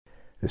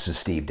This is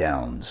Steve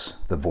Downs,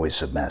 the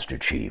voice of Master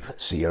Chief,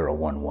 Sierra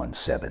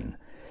 117,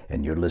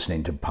 and you're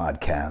listening to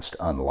Podcast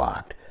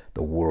Unlocked,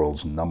 the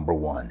world's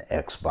 #1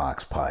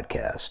 Xbox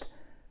podcast.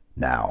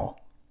 Now,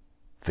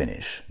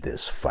 finish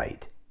this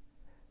fight.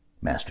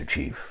 Master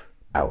Chief,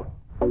 out.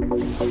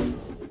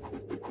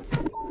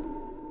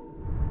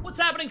 What's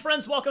happening,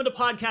 friends? Welcome to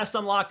Podcast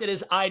Unlocked. It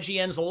is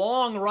IGN's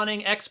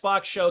long-running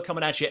Xbox show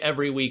coming at you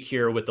every week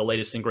here with the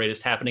latest and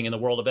greatest happening in the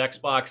world of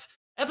Xbox.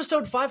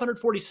 Episode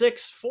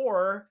 546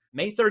 for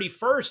May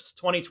 31st,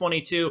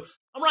 2022.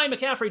 I'm Ryan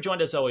McCaffrey,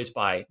 joined as always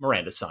by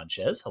Miranda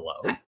Sanchez. Hello.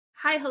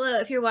 Hi, hello.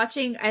 If you're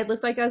watching, I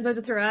looked like I was about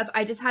to throw up.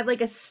 I just had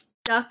like a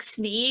stuck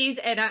sneeze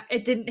and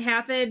it didn't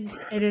happen.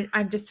 And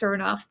I'm just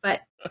thrown off,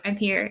 but I'm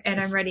here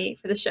and I'm ready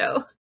for the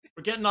show.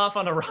 We're getting off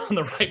on the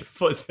right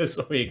foot this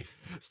week.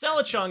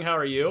 Stella Chung, how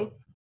are you?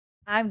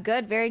 I'm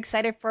good. Very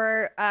excited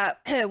for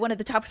one of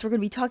the topics we're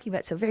going to be talking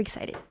about. So very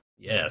excited.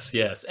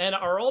 Yes. And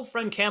our old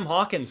friend Cam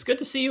Hawkins. Good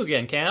to see you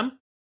again, Cam.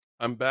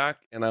 I'm back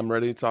and I'm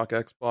ready to talk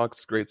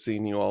Xbox. Great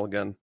seeing you all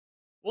again.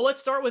 Well, let's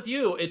start with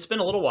you. It's been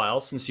a little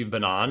while since you've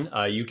been on.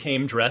 You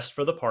came dressed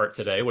for the part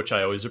today, which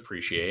I always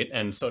appreciate.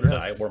 And so did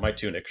I. I wore my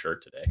Tunic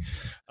shirt today.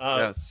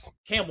 Yes.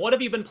 Cam, what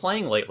have you been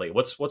playing lately?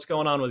 What's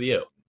going on with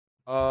you?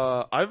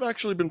 I've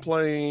actually been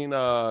playing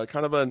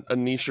kind of a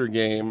nicher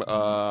game.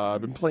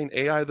 I've been playing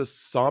AI the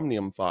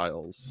Somnium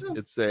Files.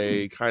 It's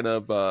a kind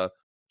of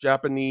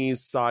Japanese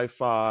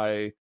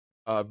sci-fi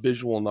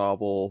visual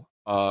novel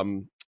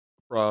from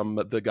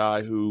the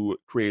guy who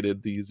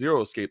created the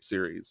Zero Escape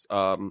series,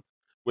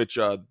 which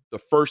the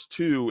first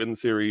two in the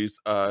series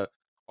are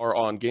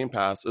on Game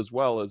Pass, as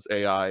well as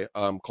AI,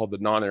 called the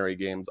Non-Airy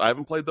games. I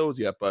haven't played those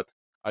yet, but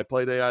I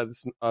played AI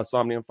the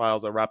Somnium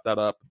Files. I wrapped that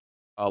up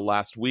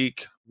last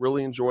week.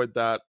 Really enjoyed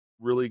that.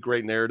 Really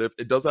great narrative.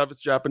 It does have its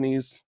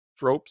Japanese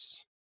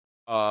tropes,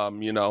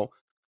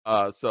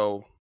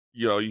 so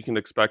you can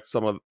expect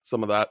some of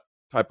that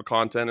type of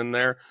content in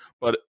there,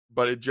 but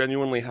it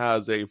genuinely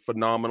has a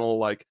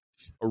phenomenal,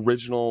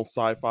 original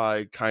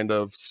sci-fi kind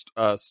of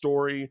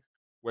story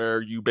where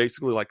you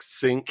basically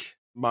sync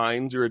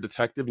minds. You're a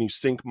detective and you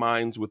sync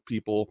minds with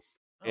people,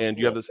 and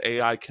you have this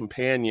AI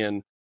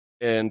companion,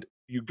 and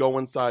you go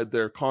inside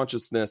their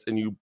consciousness and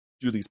you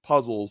do these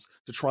puzzles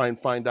to try and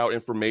find out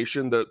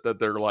information that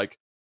they're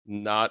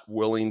not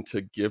willing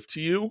to give to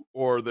you,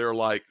 or they're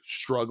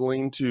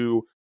struggling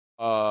to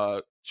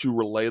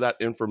relay that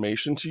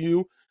information to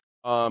you,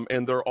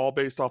 and they're all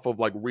based off of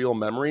real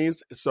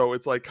memories. So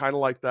it's kind of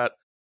like that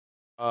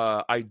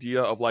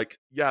idea of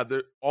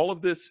all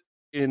of this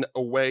in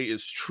a way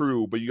is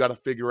true, but you got to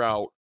figure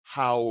out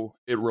how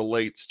it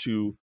relates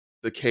to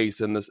the case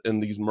in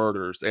these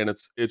murders, and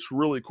it's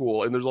really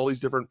cool. And there's all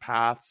these different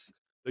paths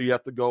that you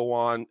have to go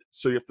on,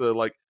 so you have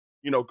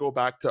to go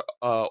back to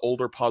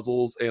older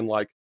puzzles and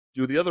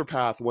do the other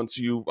path once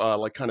you've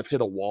kind of hit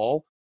a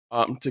wall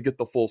to get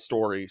the full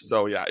story.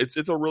 So yeah,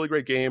 it's a really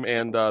great game,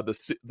 and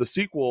the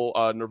sequel,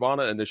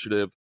 Nirvana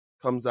Initiative,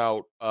 comes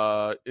out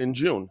in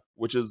June,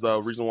 which is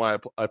the reason why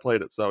I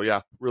played it. So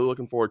yeah, really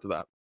looking forward to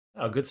that.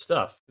 Oh, good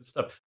stuff.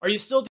 Are you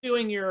still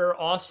doing your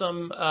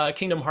awesome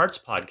Kingdom Hearts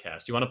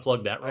podcast? You want to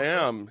plug that? I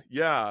am,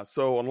 yeah.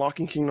 So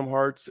Unlocking Kingdom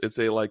Hearts, it's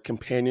a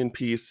companion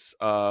piece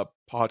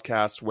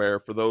podcast where,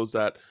 for those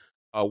that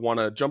want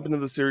to jump into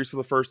the series for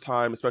the first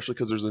time, especially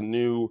because there's a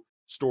new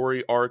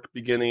story arc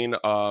beginning,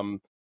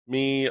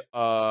 me,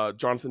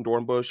 Jonathan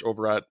Dornbush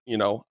over at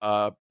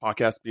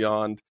Podcast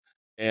Beyond,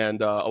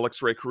 and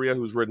Alexa Ray Correa,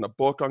 who's written a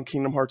book on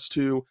Kingdom Hearts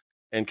 2,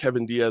 and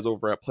Kevin Diaz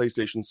over at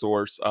PlayStation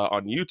Source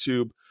on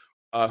YouTube,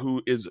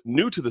 who is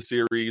new to the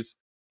series.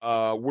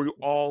 We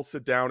all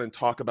sit down and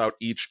talk about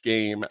each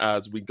game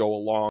as we go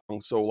along.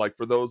 So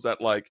for those that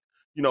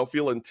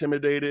feel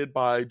intimidated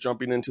by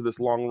jumping into this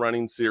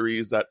long-running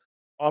series that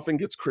often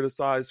gets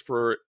criticized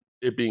for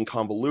it being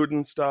convoluted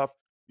and stuff,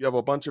 you have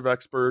a bunch of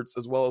experts,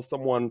 as well as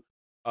someone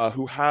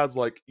who has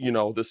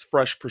this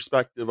fresh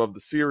perspective of the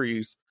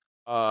series,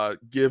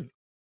 give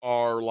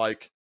our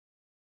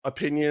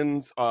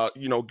opinions,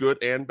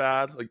 good and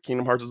bad.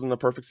 Kingdom Hearts isn't a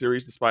perfect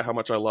series despite how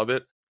much I love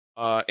it,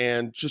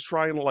 and just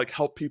trying to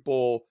help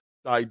people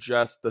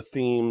digest the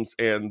themes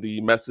and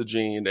the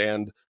messaging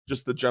and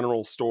just the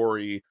general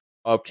story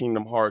of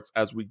Kingdom Hearts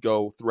as we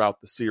go throughout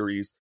the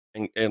series,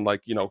 and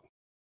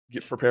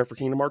get prepared for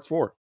Kingdom Hearts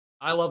 4.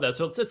 I love that.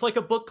 So it's like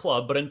a book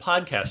club, but in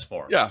podcast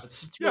form. Yeah.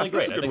 It's really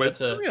great. I think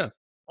that's an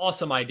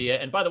awesome idea.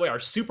 And by the way, our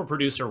super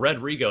producer,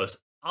 Red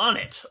Rigo's on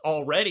it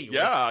already.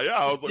 Yeah.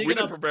 I was we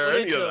didn't prepare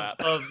any of that.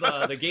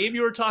 of the game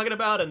you were talking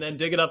about, and then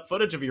digging up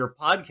footage of your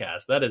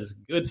podcast. That is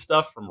good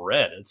stuff from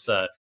Red. It's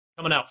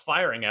coming out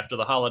firing after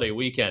the holiday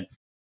weekend.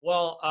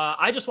 Well,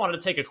 I just wanted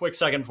to take a quick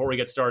second before we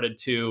get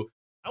started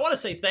I want to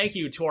say thank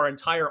you to our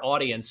entire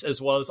audience, as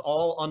well as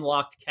all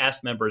Unlocked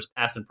cast members,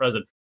 past and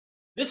present.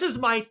 This is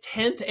my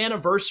 10th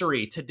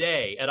anniversary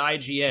today at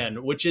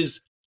IGN, which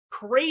is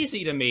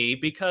crazy to me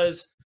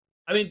because,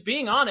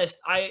 being honest,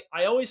 I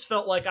always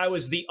felt like I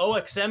was the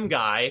OXM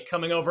guy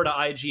coming over to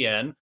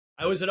IGN.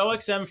 I was at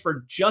OXM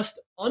for just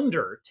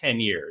under 10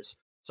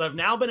 years. So I've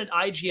now been at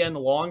IGN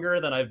longer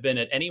than I've been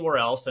at anywhere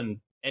else.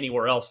 And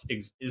anywhere else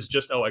is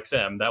just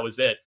OXM. That was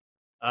it.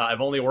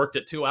 I've only worked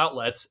at 2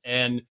 outlets,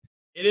 and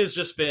it has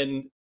just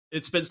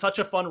it's been such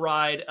a fun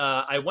ride.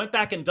 I went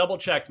back and double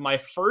checked my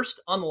first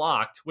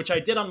Unlocked, which I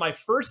did on my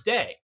first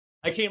day.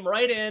 I came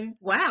right in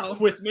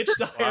with Mitch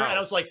Dyer, and I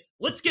was like,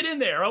 let's get in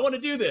there. I want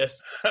to do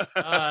this.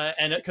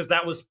 And because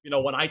that was,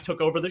 when I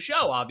took over the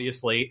show,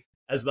 obviously,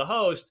 as the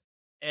host.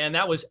 And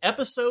that was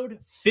episode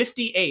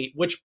 58,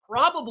 which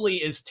probably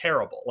is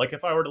terrible. Like,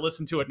 if I were to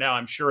listen to it now,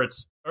 I'm sure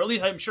or at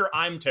least I'm sure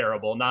I'm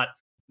terrible, not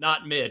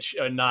Mitch,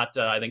 not,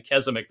 I think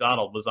Keza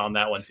McDonald was on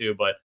that one too,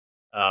 but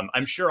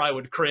I'm sure I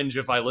would cringe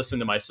if I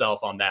listened to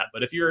myself on that.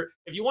 But if you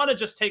want to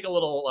just take a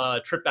little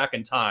trip back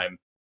in time,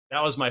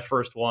 that was my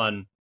first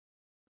one,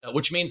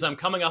 which means I'm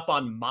coming up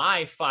on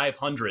my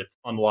 500th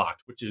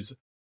Unlocked, which is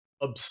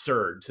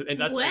absurd. And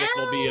that's, I guess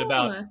it'll be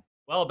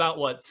about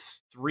what,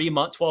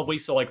 12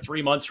 weeks, so like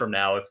 3 months from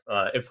now,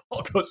 if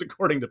all goes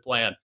according to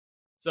plan.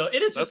 So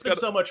it has just been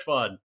so much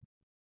fun.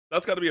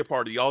 That's got to be a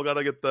party. Y'all got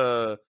to get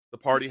the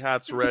party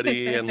hats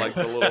ready and like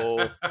the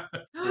little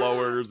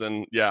blowers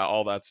and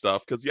all that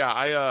stuff. Because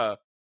I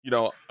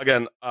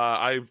again,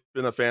 I've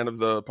been a fan of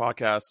the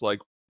podcast like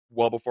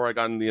well before I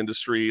got in the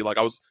industry. Like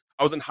I was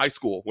in high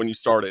school when you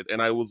started,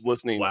 and I was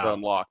listening to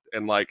Unlocked,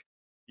 and like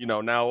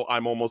now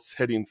I'm almost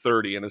hitting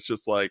 30, and it's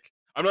just like,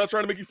 I'm not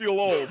trying to make you feel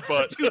old,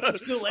 but too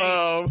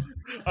late.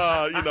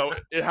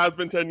 It has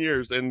been 10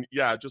 years, and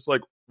just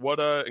like what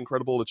a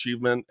incredible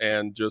achievement.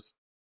 And just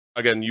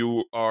again,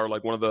 you are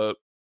like one of the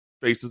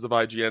faces of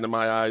IGN in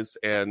my eyes,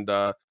 and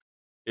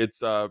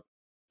it's an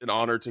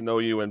honor to know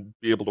you and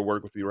be able to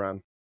work with you,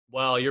 Ren.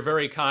 Well, you're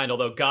very kind,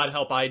 although God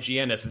help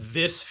IGN if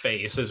this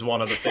face is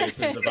one of the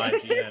faces of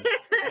IGN.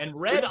 And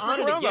Red on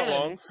it again. That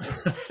long.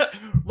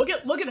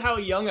 Look at how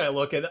young I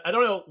look. And I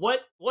don't know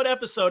what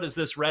episode is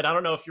this, Red? I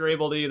don't know if you're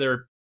able to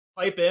either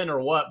pipe in or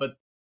what, but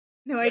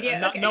no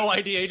idea. No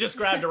idea. He just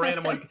grabbed a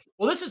random one.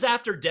 Well, this is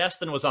after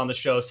Destin was on the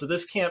show, so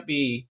this can't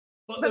be.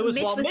 But it was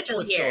Mitch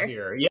was still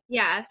here.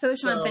 Yeah. So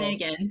Sean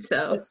Finnegan.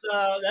 So it's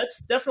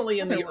that's definitely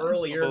in the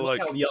earlier. Look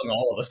how young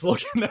all of us look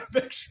in that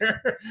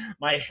picture.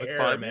 My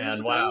hair,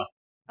 man. Wow.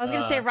 I was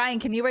gonna say, Ryan,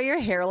 can you wear your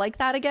hair like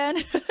that again?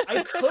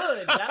 I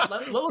could.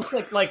 That looks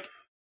like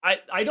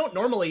I don't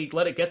normally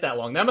let it get that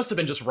long. That must have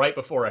been just right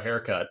before a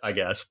haircut, I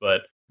guess.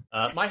 But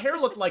my hair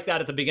looked like that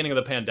at the beginning of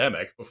the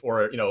pandemic,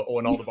 before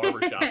when all the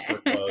barbershops were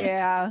closed.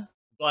 Yeah.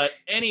 But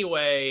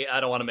anyway, I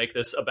don't want to make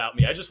this about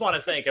me. I just want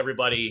to thank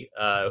everybody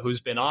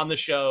who's been on the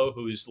show,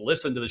 who's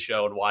listened to the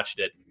show and watched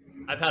it.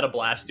 I've had a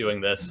blast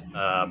doing this.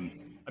 And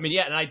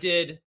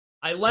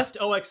I left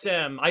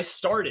OXM. I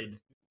started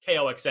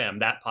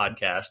KOXM, that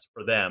podcast,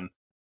 for them.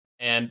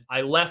 And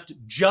I left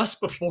just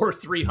before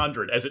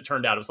 300, as it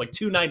turned out. It was like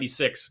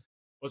 296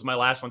 was my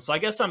last one. So I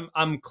guess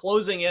I'm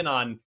closing in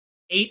on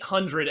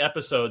 800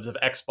 episodes of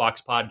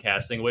Xbox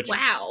podcasting, which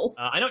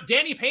I know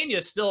Danny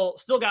Pena still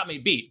got me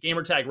beat.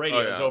 Gamertag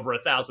Radio is over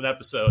 1,000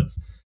 episodes.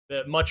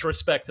 Much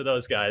respect to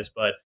those guys,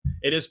 but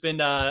it has been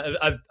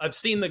I've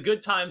seen the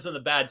good times and the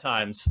bad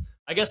times.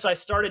 I guess I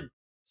started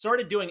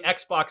doing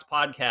Xbox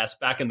podcasts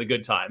back in the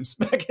good times,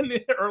 back in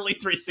the early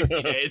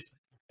 360 days,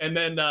 and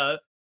then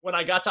when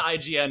I got to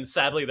IGN,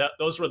 sadly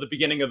those were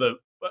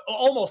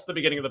almost the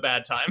beginning of the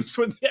bad times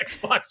with the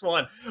Xbox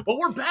One. But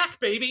we're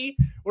back, baby.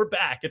 We're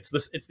back. It's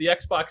the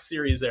Xbox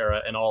Series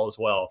era and all as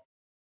well.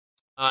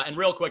 And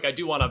real quick, I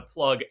do want to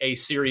plug a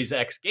Series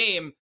X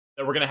game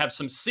that we're going to have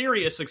some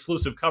serious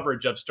exclusive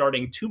coverage of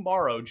starting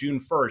tomorrow, June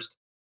 1st.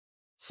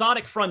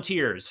 Sonic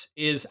Frontiers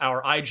is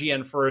our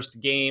IGN first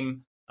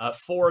game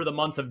for the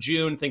month of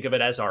June. Think of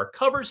it as our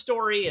cover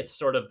story. It's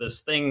sort of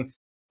this thing.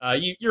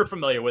 You're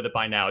familiar with it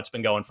by now. It's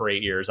been going for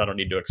 8 years. I don't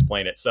need to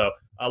explain it. So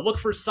look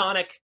for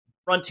Sonic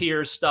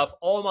Frontiers stuff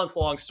all month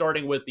long,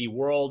 starting with the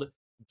world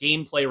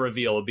gameplay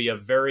reveal. It'll be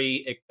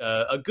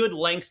a good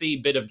lengthy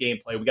bit of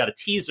gameplay. We got a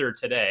teaser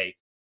today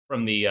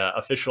from the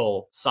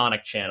official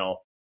Sonic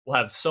channel. We'll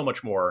have so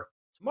much more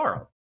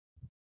tomorrow.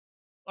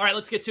 All right,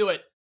 let's get to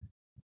it.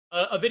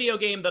 A video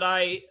game that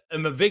I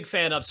am a big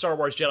fan of, Star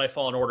Wars Jedi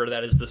Fallen Order.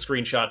 That is the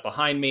screenshot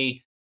behind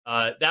me.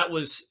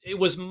 It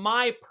was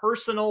my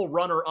personal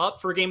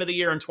runner-up for Game of the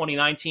Year in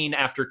 2019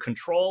 after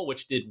Control,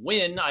 which did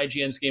win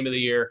IGN's Game of the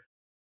Year.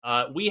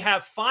 We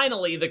have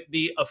finally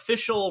the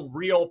official,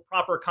 real,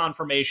 proper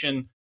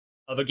confirmation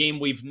of a game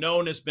we've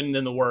known has been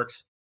in the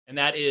works, and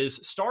that is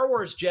Star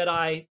Wars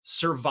Jedi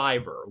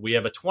Survivor. We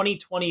have a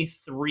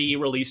 2023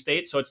 release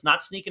date, so it's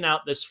not sneaking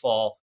out this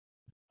fall.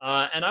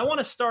 And I want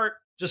to start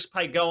just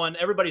by going,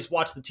 everybody's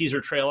watched the teaser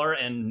trailer,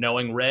 and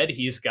knowing Red,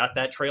 he's got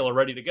that trailer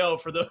ready to go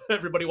for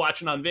everybody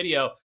watching on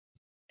video.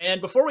 And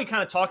before we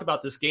kind of talk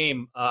about this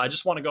game, I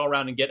just want to go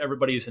around and get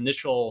everybody's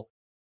initial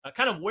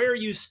kind of where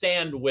you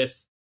stand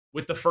with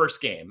the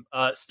first game.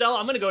 Stella,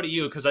 I'm going to go to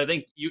you because I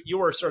think you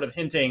were sort of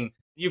hinting,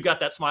 you've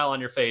got that smile on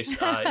your face.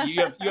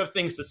 You have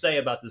things to say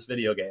about this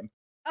video game.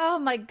 Oh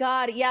my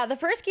God. Yeah, the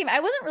first game, I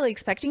wasn't really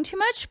expecting too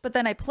much, but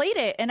then I played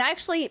it, and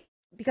actually,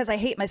 because I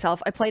hate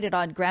myself, I played it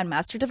on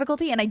Grandmaster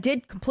difficulty, and I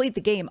did complete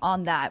the game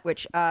on that,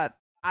 which I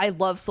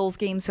love Souls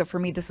games, so for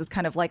me, this was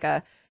kind of like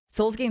a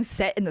Souls game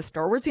set in the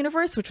Star Wars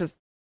universe, which was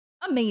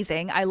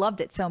amazing. I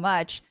loved it so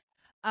much.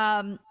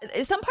 Some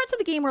parts of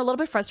the game were a little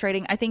bit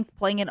frustrating. I think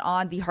playing it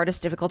on the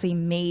hardest difficulty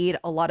made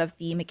a lot of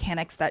the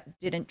mechanics that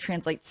didn't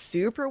translate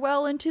super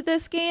well into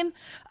this game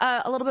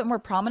a little bit more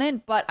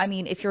prominent. But I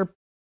mean, if you're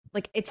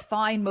like, it's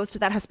fine. Most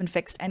of that has been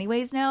fixed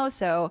anyways now.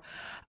 So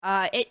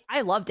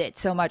I loved it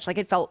so much. Like,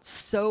 it felt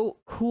so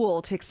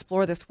cool to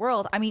explore this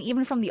world. I mean,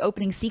 even from the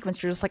opening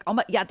sequence, you're just like, oh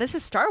my, yeah, this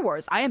is Star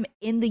Wars. I am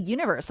in the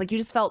universe. Like, you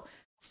just felt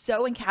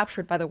so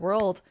encaptured by the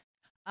world.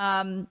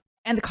 And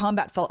the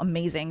combat felt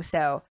amazing.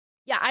 So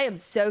yeah, I am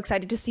so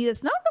excited to see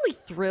this. Not really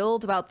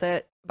thrilled about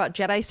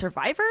Jedi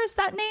Survivor, is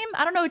that name?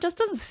 I don't know. It just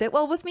doesn't sit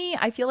well with me.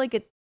 I feel like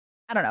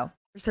I don't know.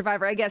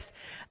 Survivor, I guess.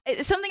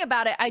 Something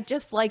about it. I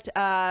just liked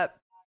the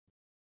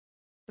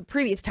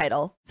previous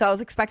title. So I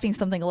was expecting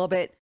something a little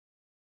bit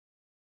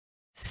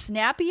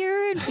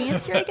snappier and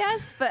fancier, I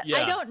guess. But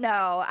yeah. I don't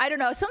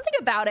know. Something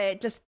about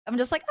it. I'm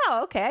just like,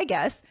 oh, okay, I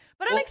guess.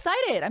 But I'm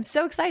excited. I'm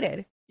so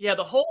excited. Yeah,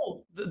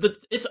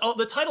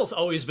 the title's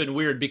always been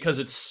weird because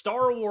it's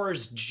Star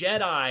Wars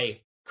Jedi :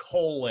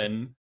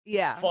 Fallen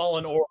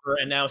Order,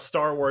 and now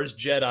Star Wars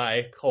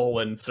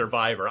Jedi :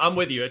 Survivor. I'm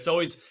with you. It's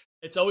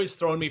always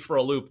thrown me for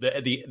a loop.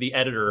 The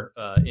editor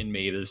in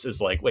me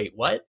is like, wait,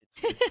 what?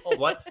 It's called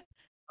what?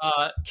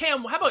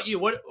 Cam, how about you?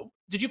 What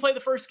did you play the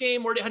first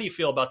game? How do you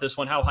feel about this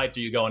one? How hyped are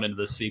you going into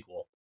this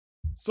sequel?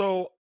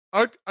 So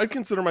I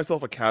consider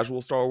myself a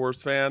casual Star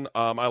Wars fan.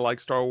 I like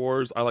Star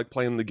Wars. I like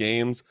playing the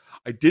games.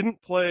 I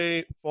didn't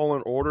play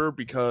Fallen Order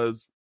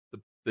because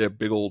they have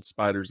big old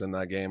spiders in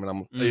that game, and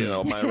I'm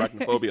my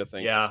arachnophobia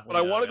thing. Yeah, but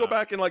I want to go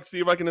back and like see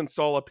if I can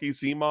install a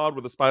PC mod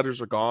where the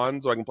spiders are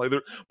gone, so I can play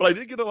there. But I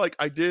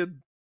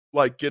did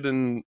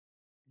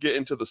get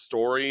into the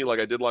story.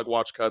 Like, I did like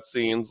watch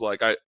cutscenes.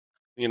 Like, that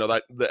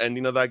the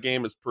ending of that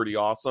game is pretty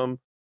awesome.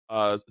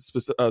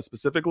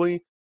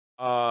 Specifically.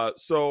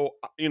 So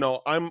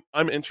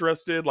I'm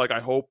interested. Like,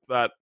 I hope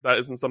that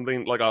isn't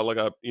something like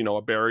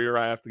a barrier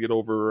I have to get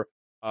over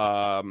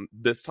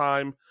this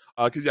time.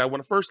 Because when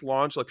it first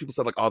launched, like, people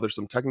said like, oh, there's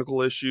some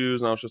technical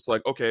issues, and I was just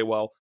like, okay,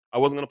 well, I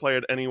wasn't gonna play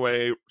it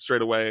anyway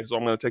straight away, so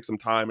I'm gonna take some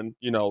time, and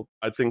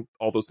I think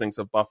all those things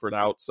have buffered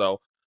out. So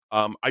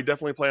I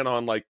definitely plan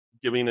on like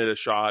giving it a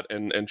shot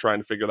and trying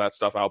to figure that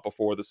stuff out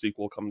before the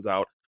sequel comes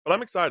out. But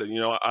I'm excited.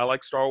 I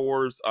like Star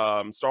Wars.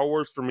 Star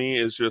Wars for me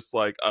is just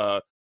like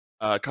kind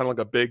of like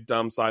a big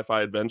dumb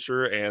sci-fi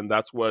adventure, and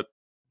that's what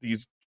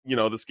this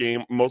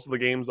game, most of the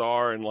games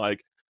are, and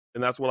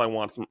that's what I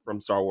want from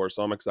Star Wars.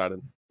 So I'm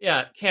excited.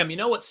 Yeah, Cam, you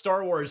know what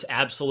Star Wars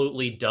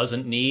absolutely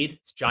doesn't need?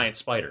 It's giant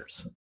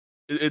spiders.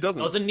 It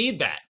doesn't. It doesn't need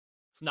that.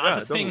 It's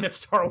not the thing that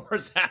Star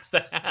Wars has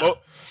to have.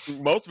 Well,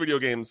 most video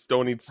games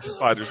don't need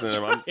spiders in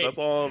them. Right. That's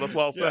what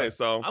I'll say.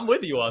 So I'm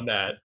with you on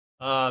that.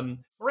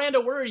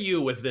 Miranda, where are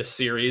you with this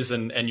series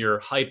and your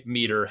hype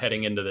meter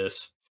heading into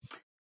this?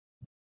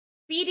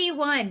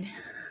 BD1.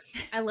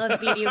 I love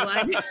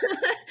BD1.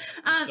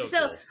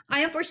 So cool.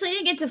 I unfortunately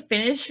didn't get to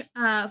finish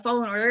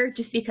Fallen Order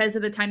just because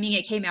of the timing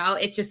it came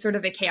out. It's just sort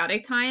of a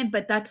chaotic time,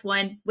 but that's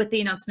when, with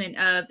the announcement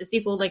of the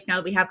sequel, like, now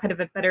that we have kind of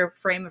a better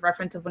frame of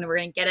reference of when we're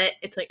going to get it,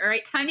 it's like, all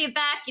right, time to get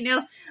back,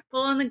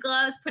 pull on the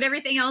gloves, put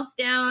everything else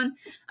down.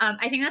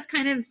 I think that's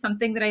kind of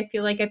something that I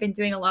feel like I've been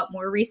doing a lot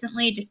more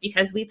recently, just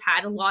because we've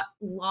had a lot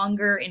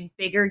longer and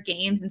bigger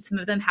games, and some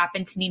of them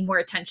happen to need more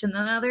attention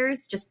than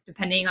others, just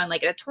depending on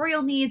like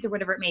editorial needs or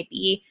whatever it may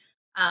be.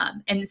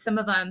 And some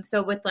of them,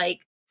 so with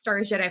like Star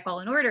Wars Jedi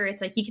Fallen Order,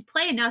 it's like you could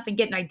play enough and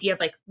get an idea of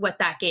like what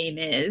that game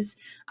is.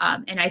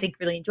 And I think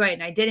really enjoy it.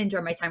 And I did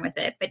enjoy my time with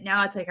it. But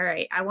now it's like, all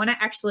right, I want to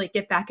actually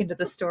get back into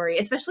the story,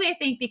 especially I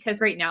think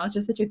because right now it's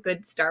just such a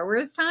good Star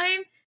Wars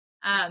time.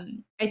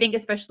 I think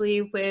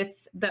especially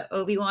with the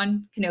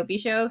Obi-Wan Kenobi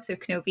show. So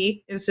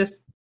Kenobi is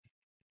just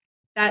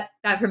that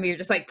for me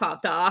just like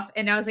popped off.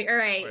 And I was like, all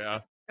right. Oh, yeah.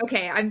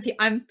 Okay,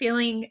 I'm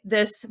feeling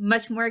this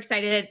much more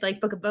excited.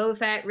 Like, Book of Boba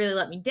Fett really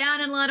let me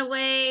down in a lot of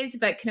ways,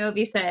 but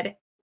Kenobi said,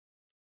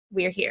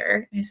 "We're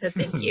here." And I said,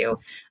 "Thank you."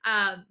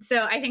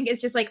 So I think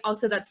it's just like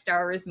also that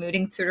Star Wars mood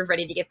and sort of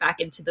ready to get back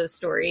into those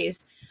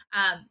stories.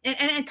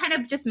 And kind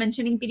of just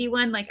mentioning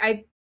BD1, like,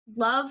 I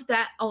love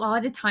that a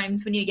lot of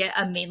times when you get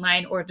a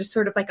mainline or just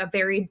sort of like a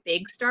very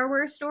big Star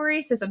Wars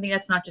story, so something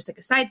that's not just like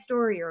a side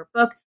story or a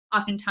book,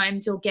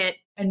 oftentimes you'll get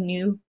a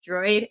new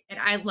droid, and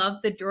I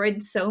love the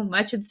droids so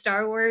much in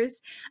Star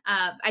Wars.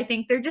 I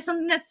think they're just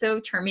something that's so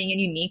charming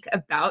and unique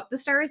about the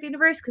Star Wars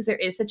universe, because there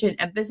is such an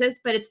emphasis,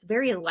 but it's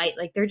very light.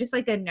 Like, they're just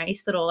like a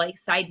nice little like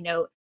side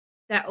note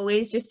that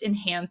always just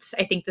enhance,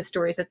 I think, the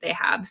stories that they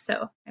have.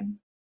 So I'm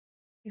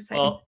excited.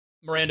 Well,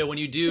 Miranda, when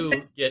you do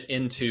get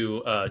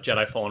into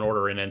Jedi Fallen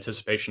Order in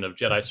anticipation of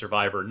Jedi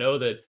Survivor, know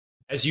that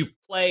as you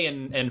play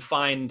and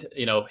find,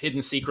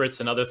 hidden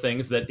secrets and other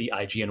things that the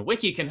IGN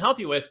Wiki can help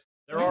you with,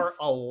 there are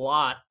a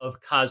lot of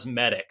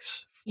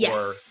cosmetics for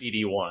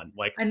BD1.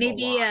 Like, I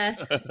maybe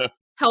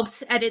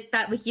helped edit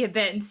that wiki a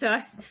bit, and so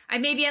I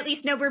maybe at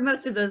least know where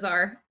most of those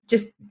are,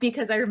 just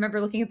because I remember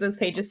looking at those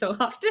pages so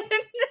often.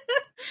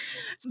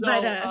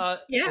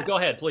 But yeah, go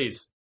ahead,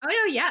 please. Oh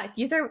no, yeah.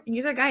 Use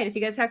our guide. If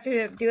you guys have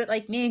to do it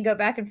like me and go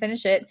back and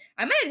finish it,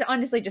 I might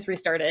honestly just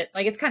restart it.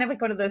 Like it's kind of like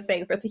one of those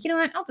things where it's like, you know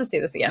what, I'll just do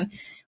this again.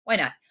 Why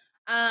not?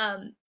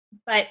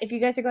 But if you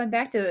guys are going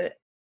back to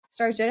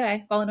Star Wars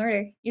Jedi Fallen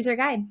Order, use our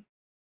guide.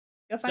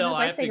 Go find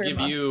Stella, those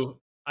lightsaber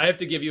I have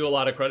to give you a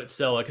lot of credit,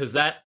 Stella, because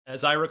that,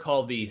 as I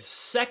recall, the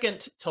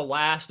second to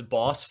last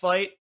boss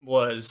fight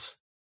was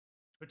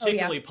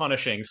particularly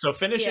punishing. So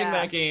finishing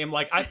that game,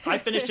 like I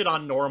finished it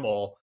on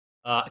normal.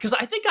 Because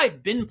I think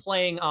I've been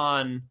playing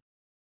on,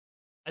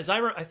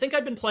 I think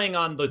I've been playing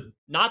on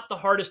not the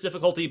hardest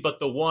difficulty, but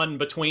the one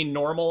between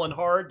normal and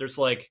hard. There's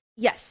like,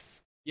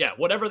 yes, yeah,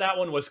 whatever that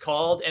one was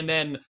called. And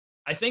then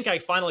I think I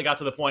finally got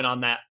to the point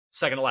on that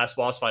second to last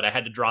boss fight, I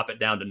had to drop it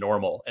down to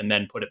normal and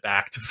then put it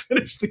back to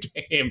finish the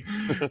game.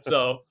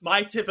 So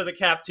my tip of the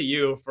cap to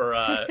you for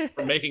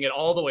making it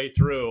all the way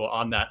through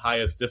on that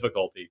highest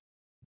difficulty.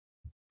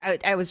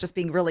 I was just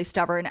being really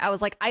stubborn. I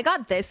was like, I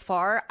got this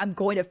far, I'm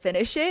going to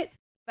finish it.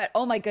 But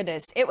oh my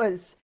goodness, it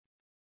was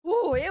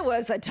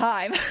a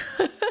time.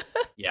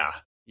 Yeah,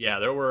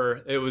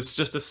 it was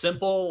just a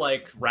simple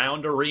like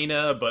round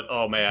arena, but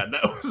oh man,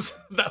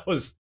 that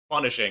was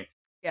punishing.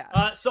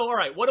 Yeah. So all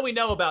right, what do we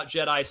know about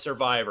Jedi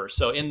Survivor?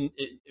 So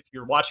if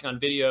you're watching on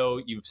video,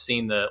 you've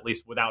seen at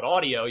least without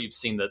audio, you've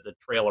seen the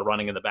trailer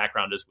running in the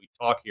background as we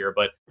talk here.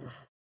 But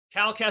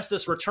Cal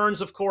Kestis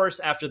returns, of course,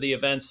 after the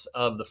events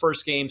of the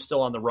first game,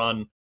 still on the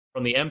run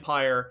from the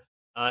Empire.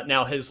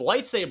 Now his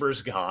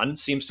lightsaber's gone,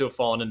 seems to have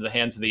fallen into the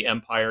hands of the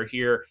Empire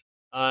here.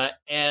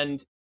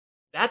 And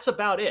that's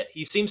about it.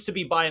 He seems to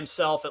be by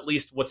himself, at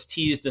least what's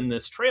teased in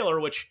this trailer,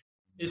 which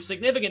is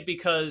significant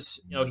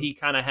because, he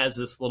kind of has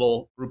this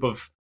little group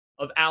of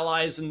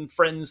allies and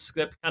friends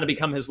that kind of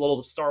become his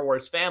little Star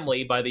Wars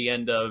family by the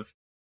end of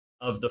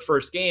the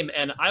first game.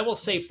 And I will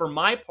say for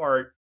my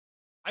part,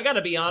 I got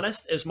to be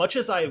honest, as much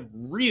as I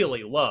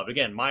really loved,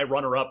 again, my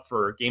runner-up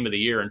for Game of the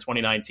Year in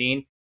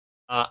 2019,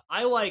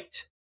 I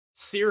liked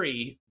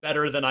Ciri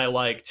better than I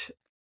liked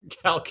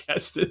Cal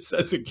Kestis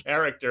as a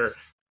character,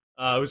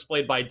 who's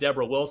played by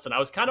Deborah Wilson. I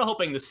was kind of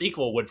hoping the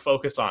sequel would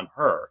focus on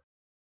her,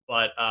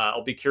 but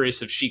I'll be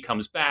curious if she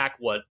comes back,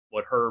 what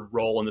her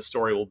role in the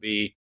story will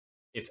be,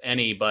 if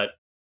any. But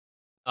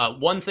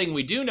one thing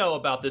we do know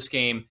about this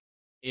game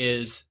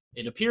is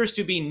it appears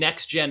to be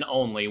next-gen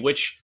only,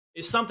 which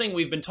is something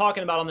we've been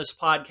talking about on this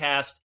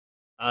podcast.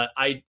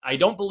 I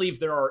don't believe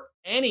there are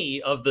any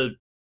of the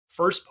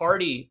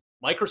first-party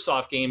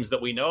Microsoft games that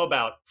we know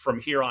about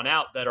from here on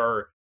out that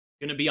are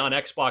going to be on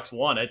Xbox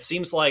One. It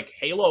seems like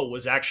Halo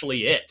was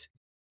actually it.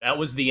 That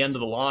was the end of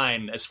the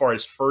line as far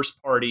as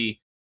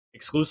first-party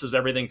exclusives.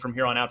 Everything from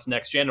here on out's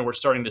next gen, and we're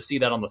starting to see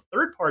that on the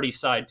third-party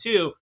side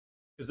too,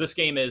 because this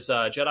game is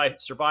Jedi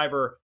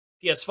Survivor,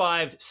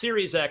 PS5,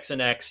 Series X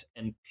and S,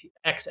 and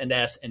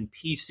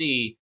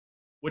PC,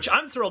 which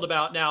I'm thrilled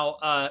about.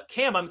 Now,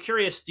 Cam, I'm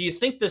curious, do you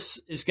think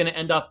this is going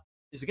to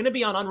is it going to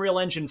be on Unreal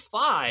Engine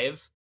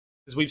 5?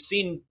 Because we've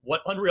seen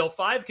what Unreal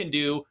 5 can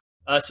do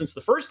since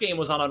the first game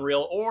was on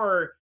Unreal,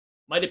 or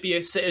might it be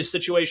a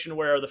situation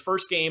where the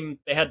first game,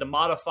 they had to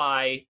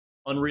modify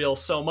Unreal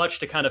so much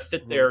to kind of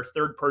fit their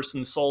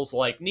third-person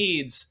Souls-like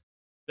needs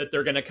that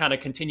they're going to kind of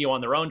continue on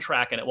their own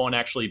track and it won't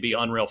actually be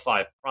Unreal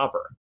 5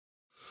 proper?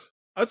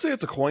 I'd say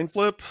it's a coin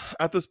flip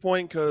at this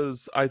point,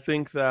 because I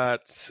think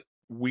that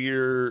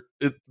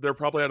they're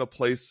probably at a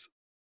place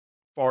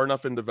far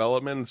enough in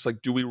development. It's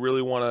like, do we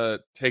really want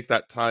to take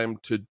that time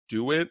to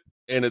do it?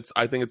 And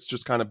I think it's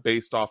just kind of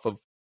based off of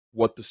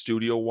what the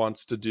studio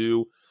wants to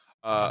do.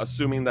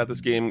 Assuming that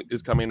this game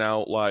is coming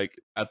out like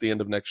at the end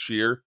of next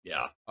year.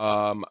 Yeah.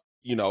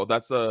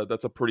 That's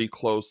a pretty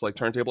close like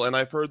turntable. And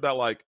I've heard that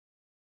like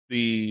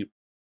the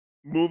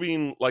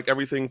moving like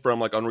everything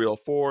from like Unreal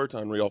 4 to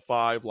Unreal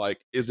 5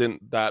 like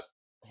isn't that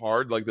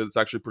hard. Like that's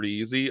actually pretty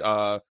easy.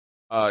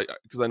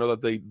 Because I know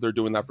that they're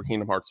doing that for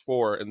Kingdom Hearts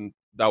 4, and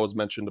that was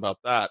mentioned about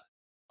that.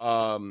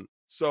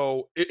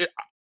 So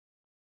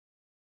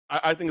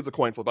I think it's a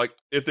coin flip. Like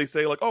if they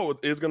say like, oh,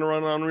 it's going to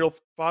run on Unreal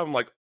 5, I'm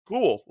like,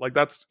 cool. Like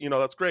that's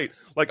great.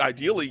 Like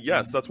ideally,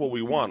 yes, that's what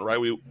we want, right?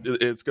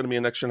 It's going to be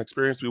a next gen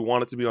experience. We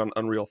want it to be on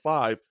Unreal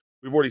 5.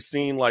 We've already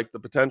seen like the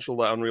potential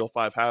that Unreal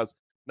 5 has,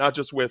 not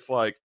just with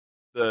like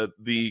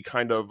the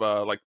kind of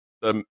like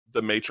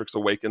the Matrix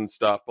Awakens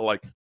stuff, but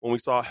like when we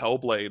saw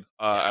Hellblade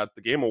at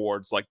the Game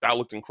Awards, like that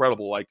looked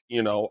incredible. Like,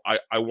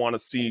 I want to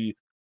see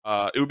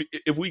it would be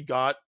if we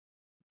got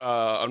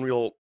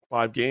Unreal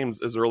 5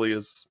 games as early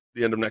as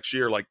the end of next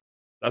year, like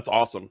that's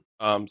awesome.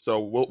 So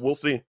we'll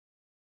see.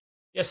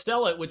 Yeah,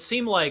 Stella, it would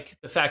seem like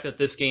the fact that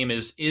this game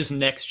is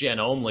next gen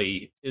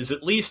only is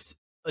at least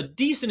a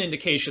decent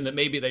indication that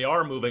maybe they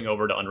are moving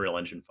over to Unreal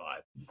Engine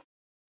 5.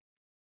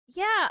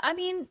 Yeah, I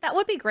mean, that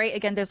would be great.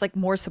 Again, there's like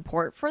more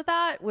support for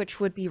that, which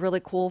would be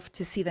really cool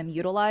to see them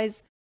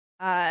utilize,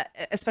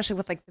 especially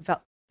with like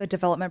the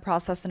development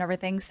process and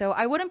everything. So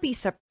I wouldn't be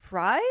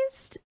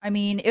surprised. I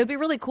mean, it would be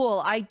really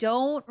cool. I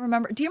don't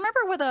remember. Do you remember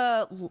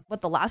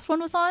what the last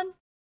one was on?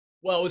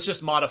 Well, it was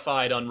just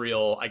modified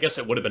Unreal. I guess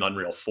it would have been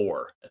Unreal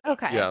 4.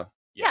 Okay. Yeah.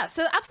 Yeah.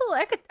 So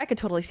absolutely, I could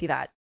totally see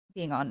that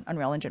being on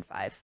Unreal Engine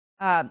 5.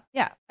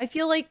 Yeah, I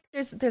feel like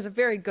there's a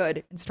very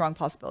good and strong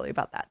possibility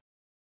about that.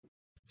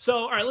 So,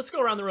 all right, let's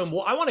go around the room.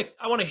 Well, I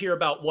want to hear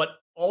about what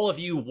all of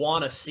you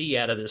want to see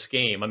out of this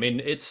game. I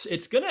mean, it's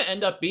going to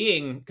end up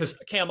being, because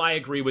Cam, I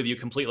agree with you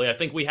completely. I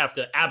think we have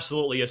to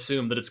absolutely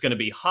assume that it's going to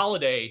be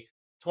holiday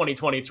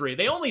 2023.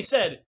 They only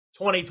said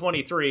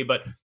 2023,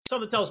 but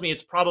something tells me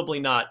it's probably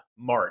not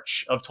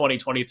March of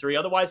 2023.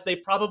 Otherwise, they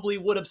probably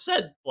would have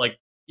said like,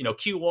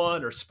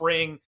 Q1 or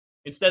spring.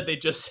 Instead, they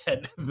just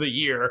said the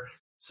year.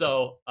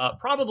 So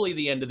probably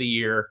the end of the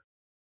year.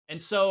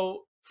 And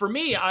so for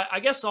me, I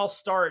guess I'll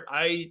start.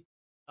 I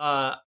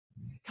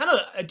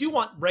do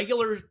want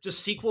regular just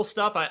sequel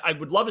stuff. I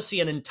would love to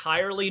see an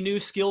entirely new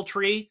skill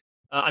tree.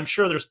 I'm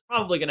sure there's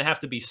probably going to have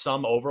to be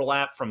some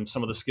overlap from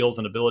some of the skills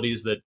and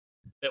abilities that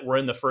were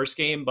in the first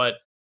game, but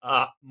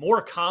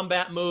more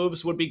combat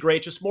moves would be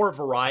great. Just more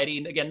variety.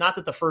 And again, not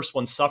that the first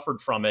one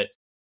suffered from it,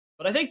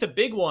 but I think the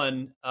big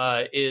one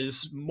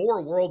is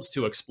more worlds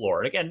to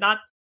explore. Again,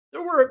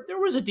 there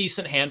was a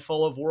decent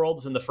handful of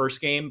worlds in the first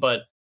game,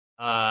 but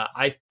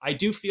I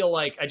do feel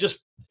like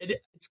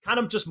it's kind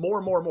of just more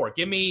and more and more.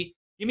 Give me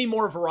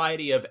more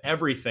variety of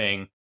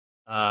everything,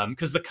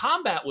 because the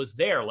combat was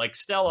there. Like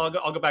Stella,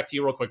 I'll go back to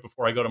you real quick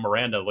before I go to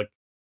Miranda. Like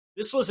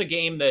this was a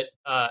game that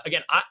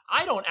again,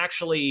 I don't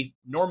actually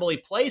normally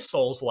play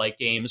Souls-like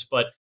games,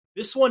 but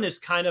this one is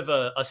kind of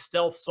a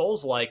stealth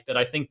Souls-like that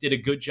I think did a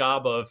good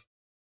job of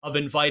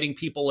inviting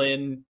people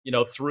in,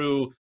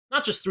 through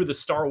not just through the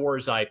Star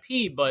Wars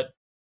IP, but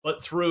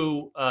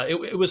through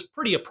it was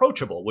pretty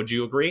approachable. Would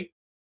you agree?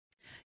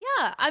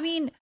 Yeah, I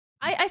mean,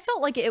 I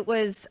felt like it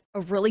was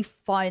a really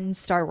fun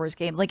Star Wars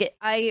game. Like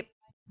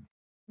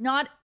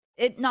not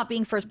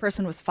being first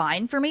person was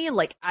fine for me.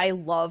 Like I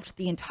loved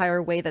the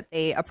entire way that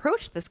they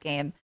approached this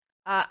game.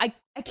 I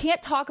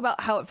can't talk about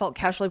how it felt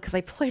casually because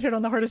I played it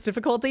on the hardest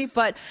difficulty,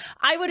 but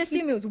I would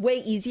assume it was way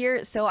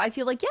easier. So I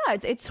feel like, yeah,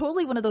 it's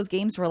totally one of those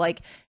games where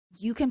like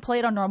you can play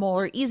it on normal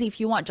or easy if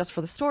you want, just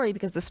for the story,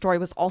 because the story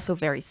was also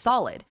very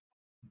solid.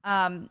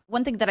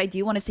 One thing that I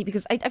do want to see,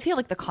 because I feel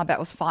like the combat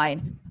was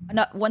fine.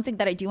 One thing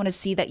that I do want to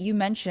see that you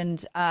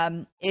mentioned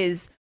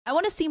is I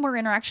want to see more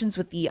interactions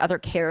with the other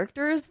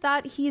characters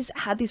that he's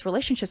had these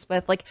relationships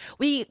with. Like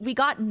we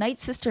got Night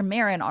Sister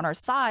Marin on our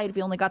side.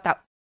 We only got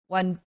that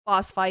one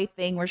boss fight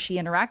thing where she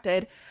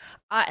interacted.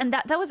 And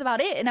that was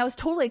about it. And I was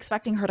totally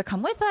expecting her to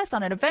come with us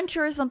on an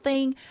adventure or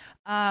something.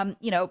 And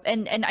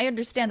I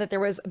understand that there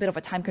was a bit of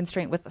a time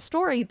constraint with the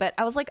story, but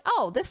I was like,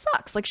 oh, this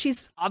sucks. Like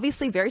she's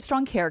obviously a very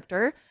strong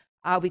character.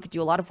 We could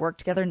do a lot of work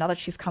together now that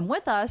she's come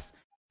with us.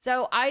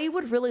 So I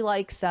would really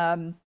like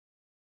some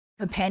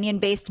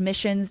companion-based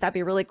missions. That'd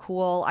be really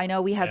cool. I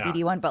know we have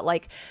BD1, but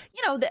like,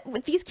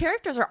 these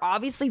characters are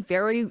obviously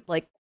very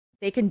like,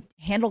 they can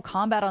handle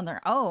combat on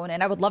their own.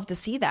 And I would love to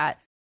see that.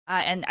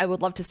 And I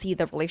would love to see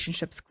the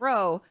relationships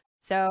grow.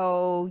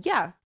 So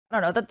yeah, I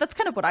don't know. That's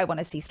kind of what I want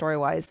to see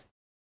story-wise.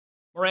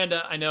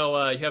 Miranda, I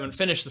know you haven't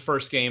finished the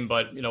first game,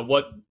 but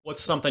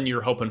what's something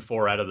you're hoping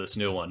for out of this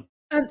new one?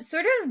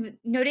 Sort of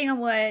noting on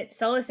what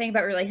Stella was saying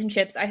about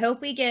relationships, I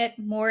hope we get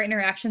more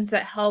interactions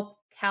that help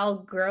Cal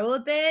grow a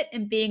bit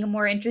and being a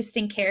more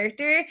interesting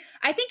character.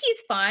 I think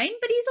he's fine,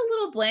 but he's a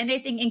little bland, I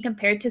think, in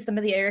compared to some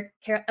of the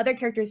other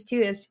characters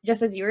too.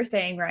 Just as you were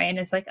saying, Ryan,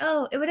 it's like,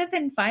 oh, it would have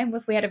been fine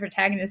if we had a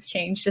protagonist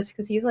change, just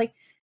because he's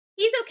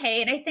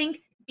okay. And I think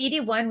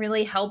BD1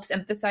 really helps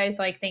emphasize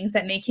like things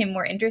that make him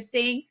more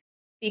interesting.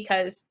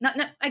 Because not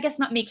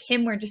not make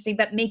him more interesting,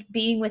 but make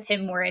being with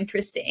him more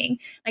interesting.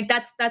 Like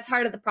that's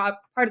part of the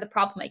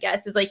problem, I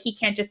guess, is like he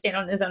can't just stand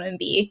on his own and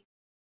be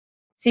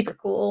super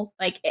cool.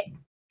 Like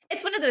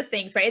it's one of those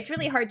things, right? It's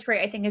really hard to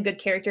write, I think, a good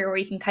character where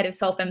you can kind of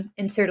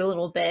self-insert a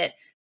little bit,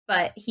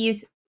 but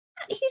he's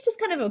just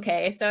kind of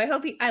okay. So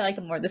I like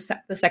him more the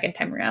second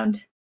time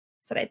around.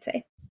 That's what I'd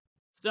say.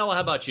 Stella,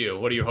 how about you?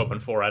 What are you hoping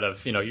for out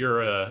of,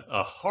 you're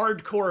a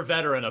hardcore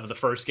veteran of the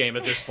first game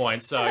at this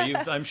point, so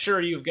I'm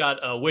sure you've got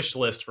a wish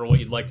list for what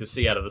you'd like to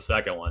see out of the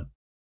second one.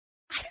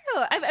 I don't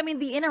know. I mean,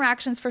 the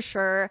interactions for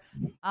sure.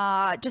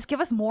 Just give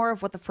us more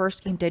of what the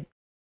first game did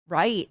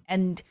right.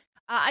 And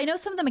I know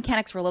some of the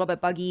mechanics were a little bit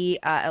buggy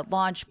at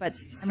launch, but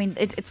I mean,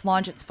 it's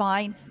launch, it's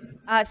fine.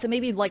 So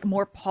maybe like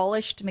more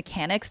polished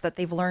mechanics that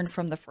they've learned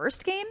from the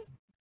first game.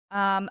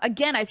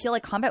 Again, I feel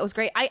like combat was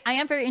great. I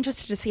am very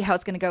interested to see how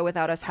it's going to go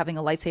without us having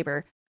a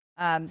lightsaber.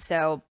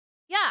 So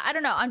yeah, I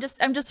don't know. I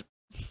just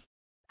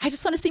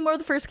want to see more of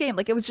the first game.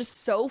 Like it was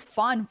just so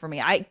fun for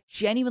me. I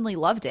genuinely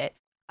loved it.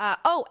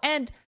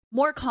 And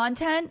more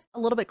content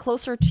a little bit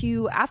closer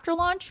to after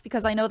launch,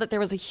 because I know that there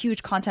was a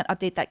huge content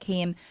update that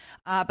came,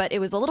 but it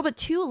was a little bit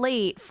too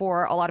late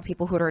for a lot of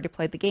people who had already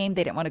played the game.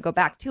 They didn't want to go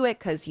back to it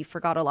because you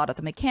forgot a lot of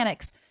the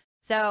mechanics.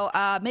 So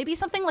maybe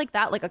something like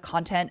that, like a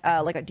content,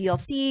 like a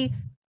DLC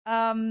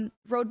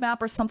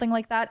roadmap or something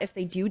like that. If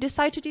they do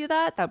decide to do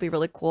that, that would be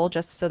really cool,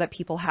 just so that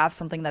people have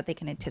something that they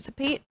can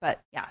anticipate. But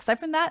yeah, aside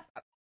from that,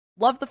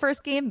 love the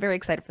first game. Very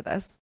excited for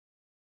this.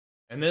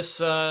 And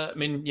this,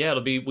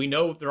 it'll be, we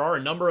know there are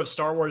a number of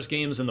Star Wars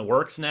games in the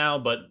works now,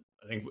 but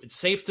I think it's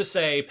safe to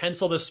say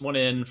pencil this one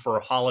in for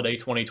holiday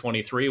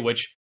 2023,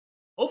 which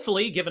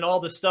hopefully, given all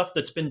the stuff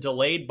that's been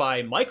delayed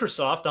by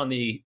Microsoft on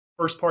the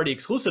first-party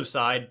exclusive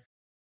side,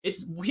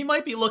 we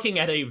might be looking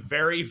at a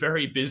very,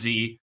 very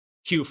busy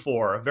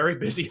Q4, a very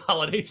busy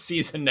holiday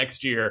season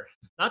next year.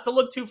 Not to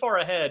look too far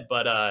ahead,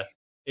 but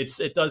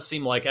it does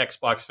seem like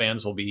Xbox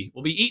fans will be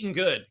eating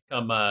good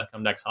come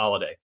next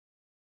holiday.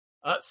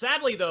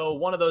 Sadly, though,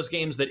 one of those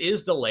games that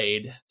is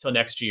delayed till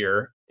next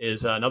year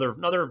is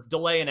another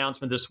delay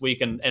announcement this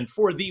week, and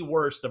for the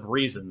worst of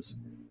reasons.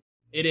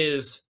 It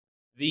is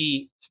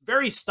the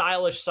very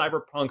stylish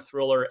cyberpunk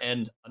thriller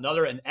and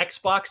an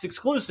Xbox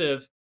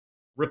exclusive,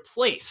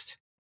 Replaced.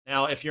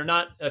 Now, if you're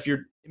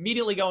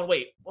immediately going,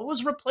 wait, what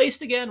was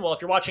Replaced again? Well,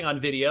 if you're watching on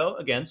video,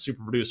 again,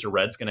 super producer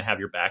Red's going to have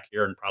your back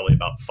here in probably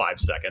about 5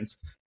 seconds.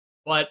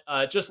 But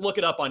just look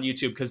it up on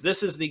YouTube, because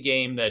this is the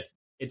game that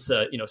it's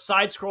a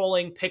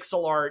side-scrolling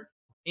pixel art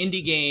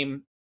indie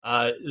game.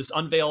 It was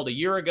unveiled a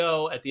year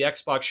ago at the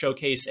Xbox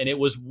Showcase, and it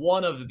was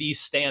one of the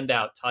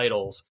standout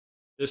titles.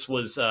 This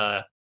was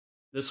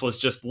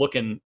just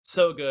looking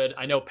so good.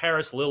 I know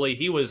Paris Lilly,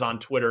 he was on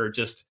Twitter,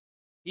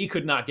 he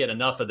could not get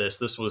enough of this.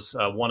 This was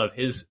one of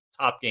his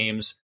top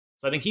games.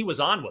 So I think he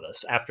was on with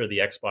us after the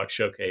Xbox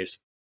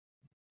Showcase,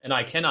 and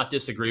I cannot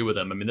disagree with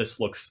him. I mean, this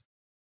looks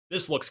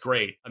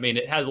great. I mean,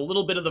 it has a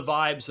little bit of the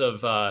vibes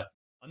of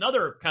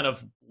another kind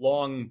of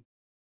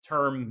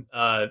long-term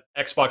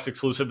Xbox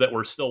exclusive that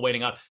we're still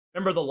waiting on.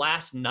 Remember The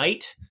Last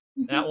Night?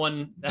 That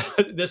one,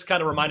 this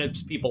kind of reminded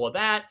people of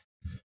that.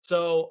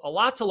 So a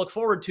lot to look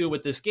forward to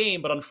with this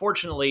game, but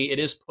unfortunately it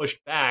is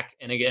pushed back.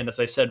 And again, as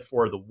I said,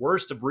 for the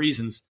worst of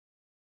reasons.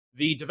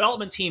 The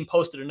development team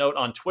posted a note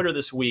on Twitter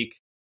this week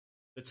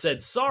that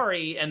said,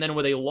 sorry, and then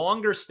with a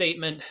longer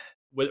statement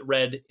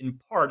read in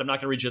part, I'm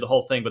not going to read you the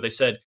whole thing, but they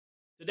said,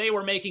 today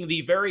we're making the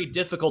very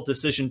difficult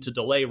decision to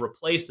delay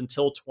Replaced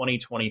until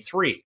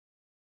 2023.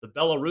 The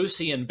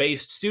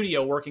Belarusian-based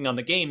studio working on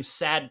the game,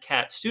 Sad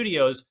Cat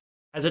Studios,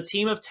 has a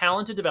team of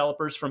talented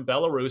developers from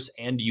Belarus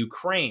and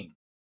Ukraine.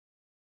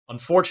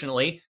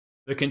 Unfortunately,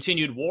 the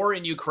continued war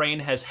in Ukraine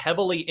has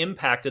heavily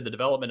impacted the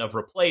development of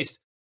Replaced,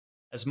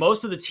 as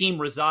most of the team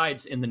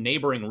resides in the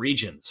neighboring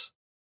regions.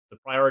 The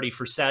priority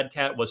for Sad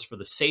Cat was for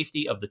the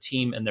safety of the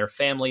team and their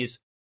families.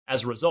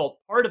 As a result,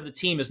 part of the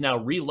team is now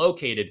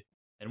relocated,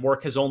 and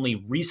work has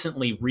only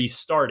recently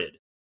restarted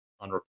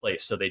on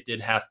Replaced. So they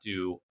did have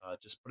to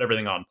just put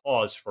everything on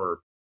pause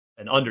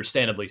and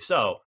understandably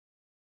so.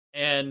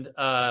 And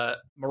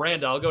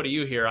Miranda, I'll go to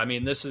you here. I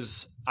mean, this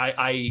is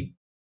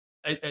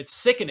it's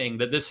sickening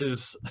that this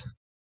is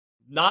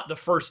not the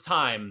first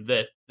time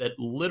that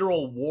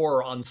literal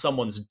war on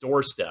someone's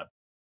doorstep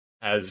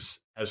has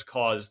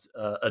caused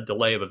a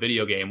delay of a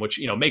video game, which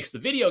makes the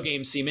video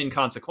game seem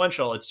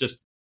inconsequential. It's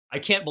just, I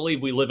can't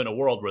believe we live in a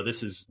world where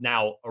this is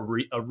now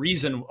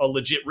a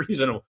legit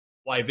reason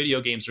why video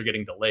games are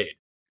getting delayed.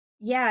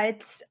 Yeah,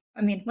 it's,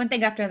 I mean, one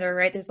thing after another,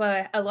 right? There's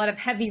a lot of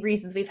heavy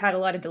reasons we've had a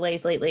lot of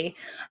delays lately.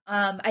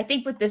 I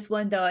think with this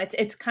one though,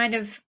 it's kind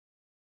of,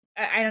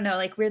 I don't know,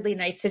 like weirdly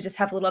nice to just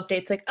have little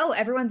updates like, oh,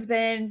 everyone's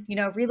been,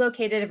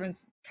 relocated.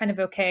 Everyone's kind of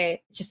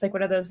okay. It's just like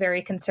one of those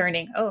very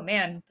concerning, oh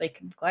man, like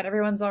I'm glad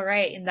everyone's all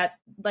right. And that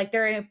like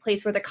they're in a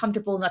place where they're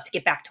comfortable enough to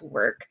get back to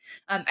work.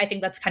 I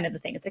think that's kind of the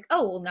thing. It's like,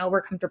 oh, well, now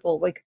we're comfortable.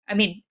 Like, I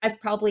mean, as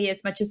probably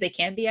as much as they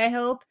can be, I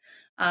hope.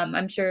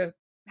 I'm sure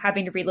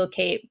having to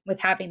relocate with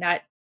having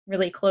that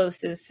really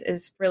close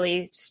is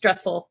really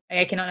stressful.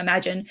 I cannot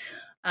imagine.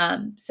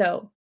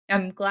 So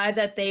I'm glad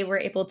that they were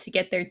able to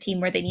get their team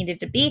where they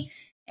needed to be.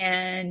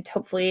 And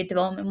hopefully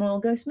development will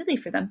go smoothly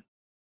for them.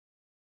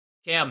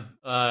 Cam,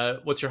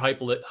 what's your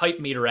hype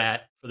meter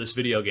at for this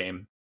video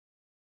game?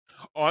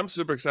 Oh, I'm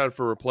super excited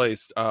for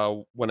Replaced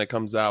when it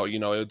comes out.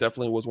 It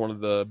definitely was one of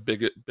the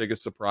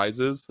biggest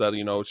surprises that,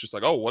 it's just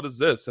like, oh, what is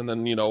this? And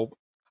then,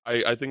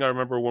 I think I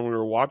remember when we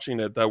were watching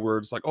it that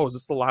we're just like, oh, is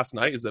this The Last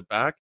Night? Is it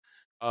back?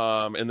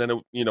 And then,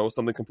 it,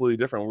 something completely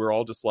different. We were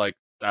all just like,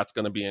 that's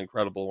going to be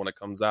incredible when it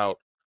comes out.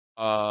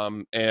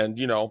 And,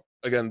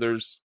 again,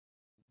 there's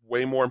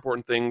way more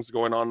important things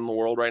going on in the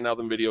world right now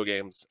than video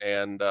games,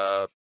 and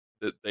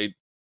this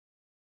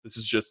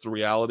is just the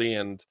reality.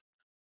 And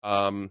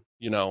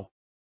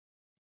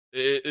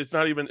it's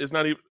not even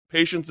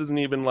patience isn't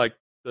even like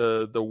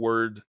the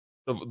word,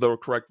 the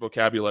correct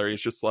vocabulary.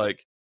 It's just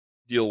like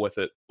deal with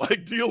it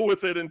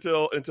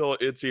until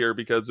it's here,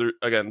 because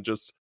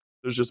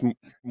there's just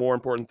more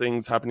important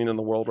things happening in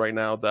the world right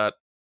now that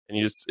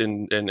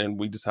and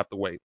we just have to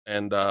wait,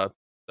 and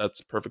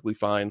that's perfectly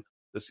fine.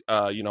 This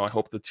I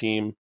hope the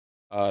team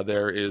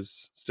there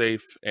is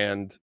safe,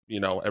 and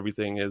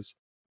everything is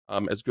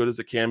as good as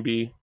it can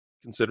be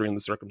considering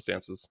the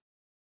circumstances.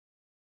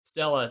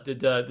 Stella, did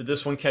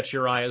this one catch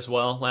your eye as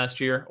well last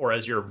year, or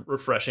as you're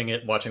refreshing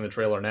it watching the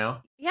trailer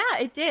now? Yeah,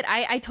 it did.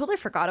 I totally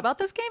forgot about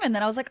this game, and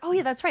then I was like, oh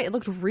yeah, that's right, it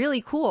looked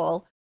really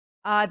cool.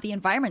 The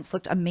environments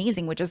looked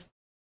amazing, which is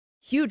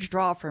huge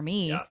draw for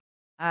me.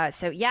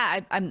 So yeah,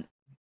 I'm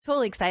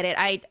totally excited.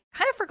 I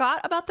kind of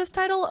forgot about this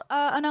title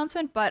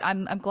announcement, but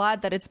I'm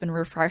glad that it's been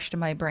refreshed in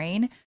my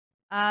brain.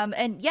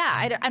 And yeah,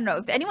 I don't know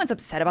if anyone's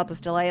upset about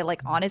this delay.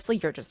 Like, honestly,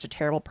 you're just a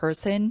terrible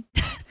person.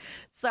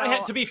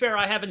 So to be fair,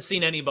 I haven't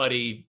seen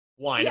anybody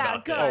whine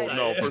about good. this. Oh,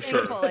 no, for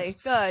sure. Thankfully.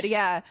 Good.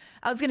 Yeah.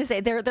 I was gonna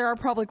say there are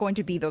probably going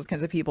to be those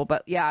kinds of people,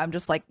 but yeah, I'm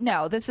just like,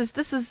 no, this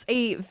is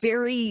a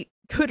very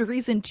good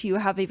reason to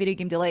have a video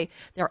game delay.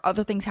 There are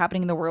other things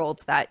happening in the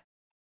world that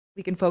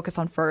we can focus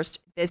on first.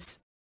 When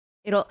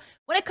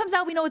it comes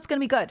out, we know it's gonna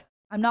be good.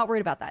 I'm not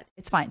worried about that.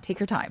 It's fine. Take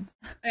your time.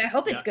 I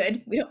hope it's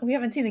good. We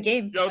haven't seen the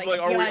game. Yeah, it's like,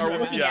 are we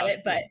looking at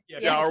it, but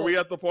are we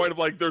at the point of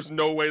like, there's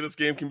no way this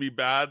game can be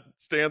bad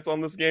stance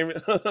on this game?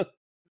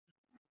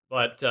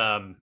 But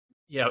I'm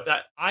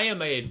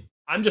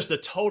just a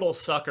total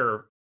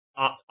sucker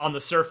on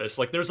the surface.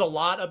 Like, there's a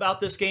lot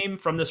about this game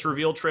from this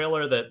reveal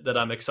trailer that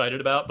I'm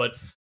excited about, but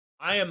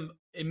I am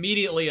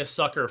immediately a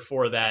sucker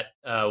for that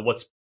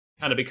what's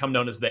kind of become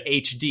known as the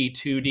HD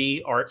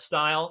 2D art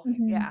style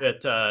Yeah.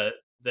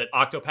 that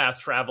Octopath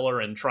Traveler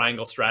and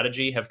Triangle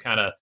Strategy have kind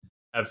of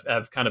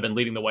been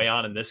leading the way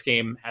on, and this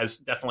game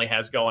definitely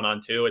has going on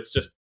too. It's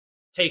just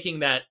taking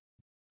that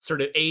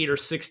sort of 8 or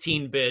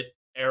 16-bit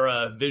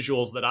era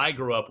visuals that I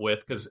grew up with,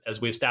 because as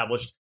we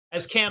established,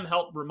 as Cam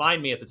helped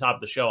remind me at the top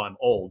of the show, I'm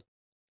old.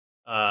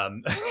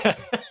 I'm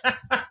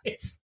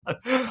just,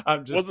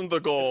 wasn't the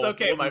goal.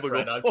 It's okay, my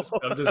friend.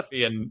 Goal.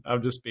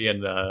 I'm just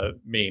being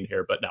mean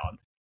here, but no.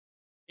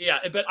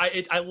 But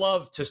I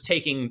love just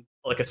taking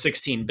like a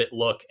 16-bit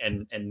look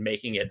and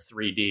making it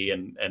 3D,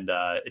 and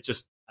it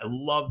just, I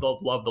love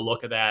the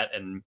look of that,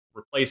 and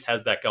Replaced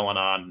has that going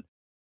on.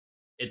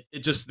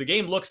 It just, the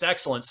game looks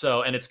excellent.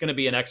 So, and it's going to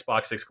be an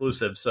Xbox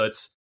exclusive. So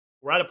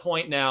we're at a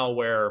point now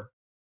where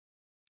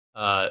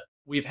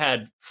we've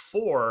had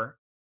four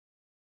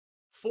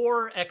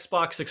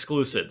Xbox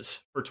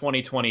exclusives for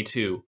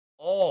 2022,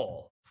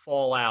 all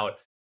fall out.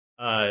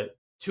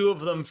 2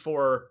 of them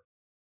for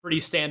pretty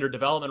standard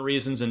development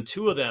reasons, and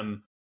 2 of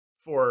them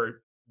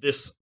for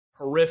this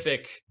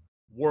horrific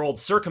world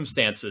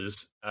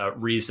circumstances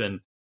reason.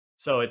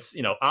 So it's,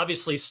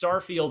 obviously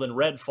Starfield and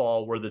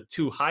Redfall were the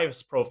 2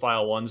 highest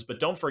profile ones, but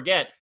don't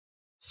forget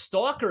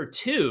Stalker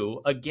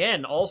 2,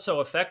 again, also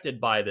affected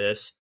by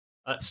this.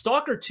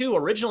 Stalker 2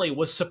 originally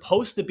was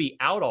supposed to be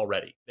out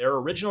already. Their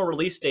original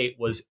release date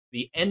was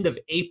the end of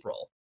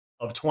April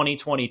of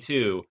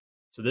 2022.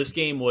 So this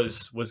game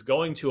was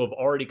going to have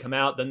already come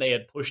out. Then they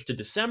had pushed to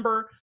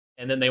December,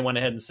 and then they went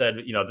ahead and said,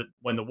 that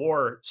when the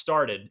war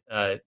started,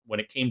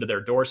 when it came to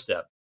their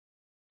doorstep,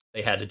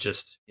 they had to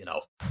just,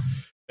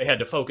 they had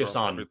to focus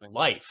on everything.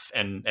 Life,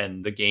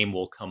 and the game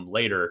will come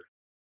later.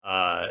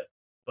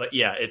 But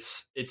yeah,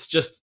 it's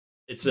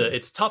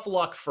tough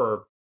luck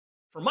for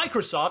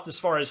Microsoft as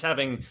far as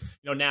having,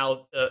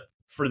 now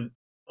for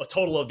a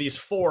total of these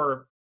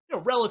 4,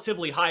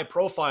 relatively high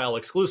profile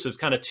exclusives,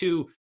 kind of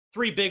 2,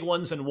 3 big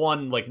ones and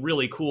 1 like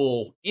really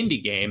cool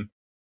indie game.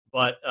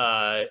 But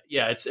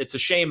it's a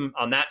shame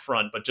on that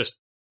front, but just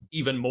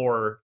even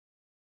more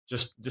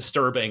just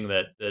disturbing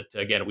that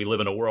again, we live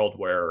in a world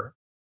where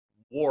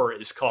war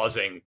is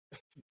causing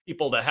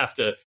people to have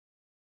to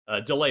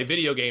delay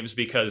video games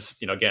because,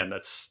 again,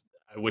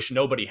 I wish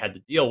nobody had to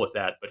deal with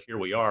that, but here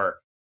we are.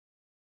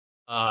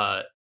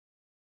 I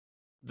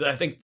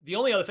think the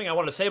only other thing I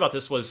wanted to say about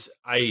this was,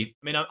 I'm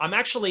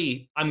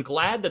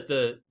glad that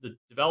the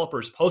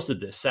developers posted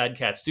this, Sad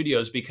Cat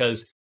Studios,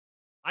 because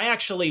I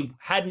actually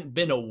hadn't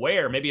been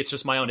aware, maybe it's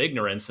just my own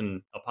ignorance,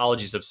 and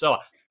apologies if so,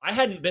 I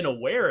hadn't been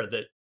aware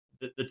that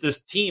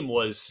this team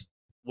was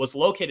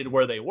located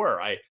where they were.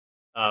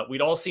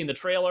 We'd all seen the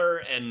trailer,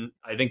 and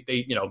I think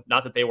they,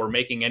 not that they were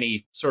making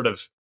any sort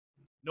of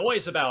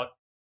noise about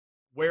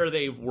where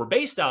they were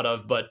based out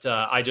of, but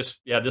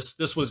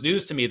this was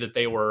news to me that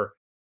they were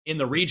in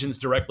the regions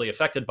directly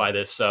affected by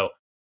this. So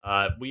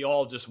we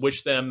all just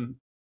wish them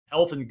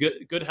health and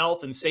good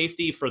health and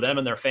safety for them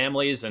and their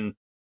families, and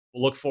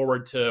we'll look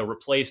forward to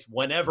Replaced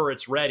whenever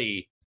it's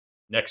ready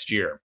next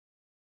year.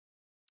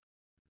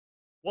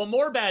 Well,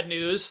 more bad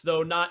news,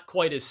 though not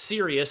quite as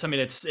serious. I mean,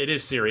 it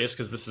is serious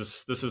because this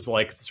is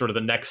like sort of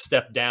the next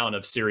step down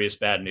of serious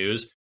bad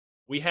news.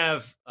 We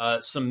have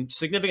some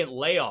significant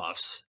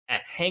layoffs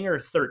at Hangar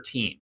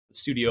 13, the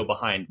studio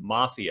behind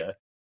Mafia.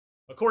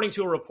 According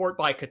to a report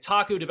by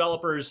Kotaku,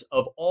 developers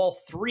of all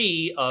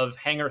 3 of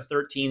Hangar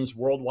 13's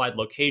worldwide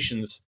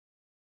locations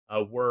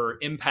were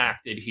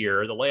impacted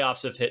here. The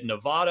layoffs have hit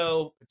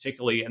Novato,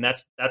 particularly, and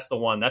that's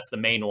the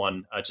main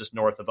one just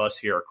north of us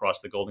here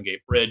across the Golden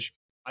Gate Bridge.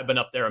 I've been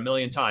up there a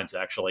million times,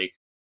 actually.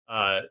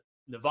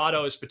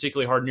 Novato is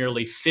particularly hard.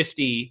 Nearly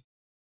 50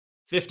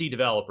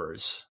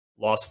 developers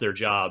lost their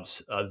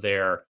jobs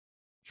there,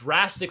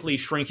 drastically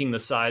shrinking the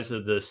size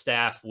of the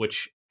staff,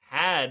 which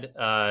had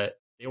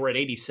they were at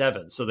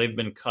 87, so they've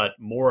been cut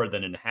more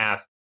than in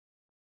half.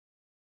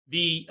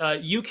 The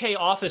UK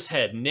office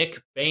head,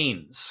 Nick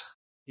Baines,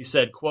 he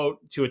said, quote,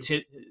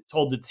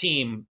 told the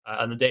team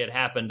on the day it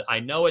happened, "I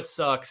know it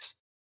sucks.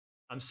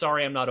 I'm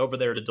sorry I'm not over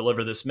there to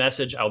deliver this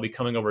message. I'll be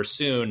coming over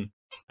soon.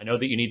 I know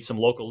that you need some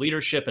local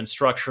leadership and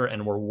structure,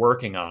 and we're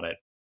working on it."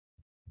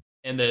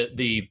 And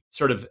the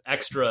sort of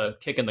extra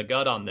kick in the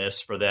gut on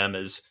this for them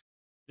is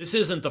this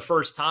isn't the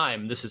first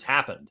time this has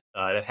happened.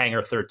 At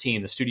Hangar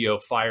 13, the studio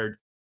fired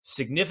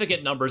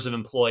significant numbers of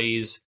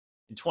employees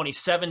In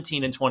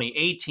 2017 and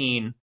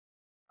 2018,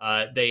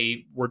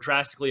 they were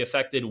drastically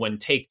affected when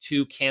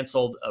Take-Two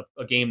canceled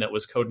a game that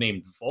was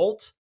codenamed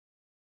Volt.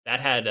 That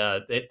had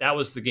that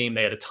was the game.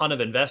 They had a ton of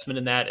investment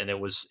in that, and it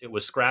was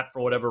scrapped for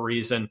whatever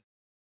reason,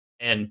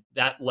 and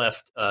that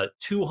left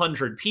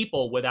 200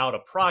 people without a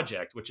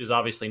project, which is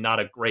obviously not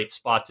a great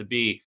spot to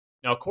be.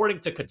 Now, according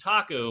to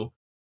Kotaku,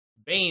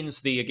 Baines,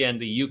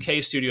 the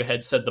UK studio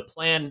head, said the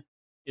plan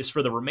is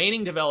for the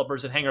remaining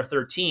developers at Hangar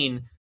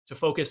 13 to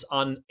focus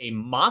on a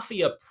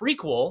Mafia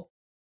prequel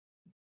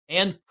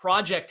and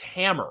Project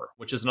Hammer,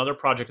 which is another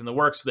project in the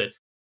works that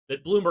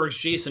Bloomberg's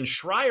Jason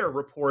Schreier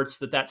reports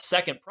that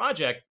second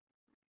project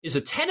is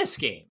a tennis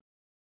game,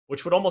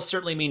 which would almost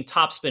certainly mean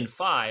Topspin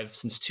 5,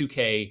 since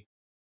 2K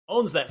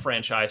owns that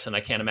franchise, and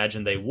I can't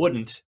imagine they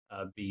wouldn't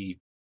be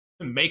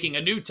making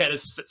a new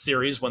tennis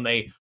series when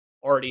they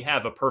already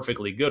have a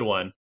perfectly good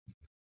one.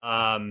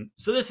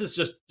 So this is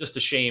just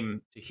a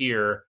shame to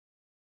hear.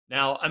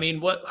 Now, I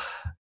mean,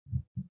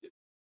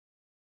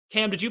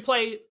 Cam, did you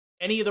play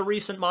any of the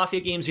recent Mafia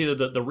games, either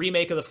the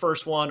remake of the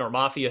first one or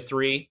Mafia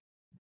 3?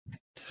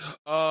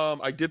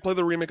 I did play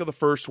the remake of the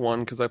first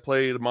one because I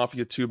played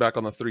Mafia 2 back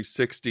on the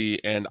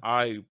 360, and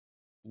I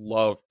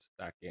loved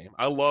that game.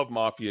 I love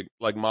Mafia,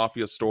 like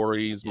Mafia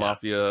stories,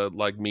 Mafia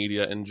like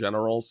media in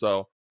general.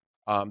 So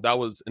that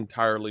was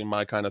entirely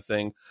my kind of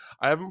thing.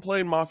 I haven't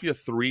played Mafia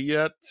 3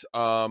 yet.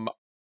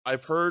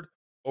 I've heard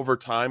over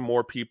time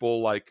more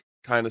people like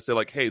kind of say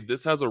like, hey,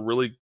 this has a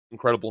really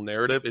incredible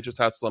narrative. It just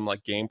has some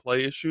like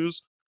gameplay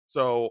issues.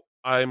 So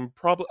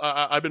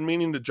I've been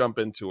meaning to jump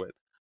into it.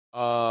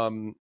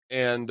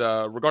 And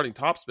regarding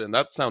Topspin,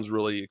 that sounds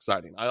really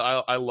exciting.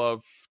 I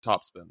love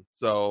Topspin.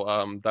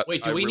 So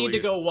wait, do we need to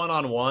go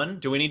one-on-one?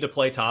 Do we need to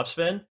play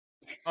Topspin?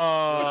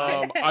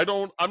 I'm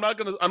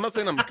not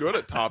saying I'm good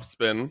at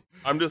Topspin.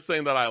 I'm just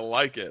saying that I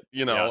like it,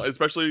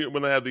 especially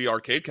when they had the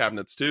arcade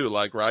cabinets too,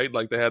 right?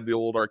 Like they had the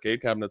old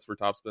arcade cabinets for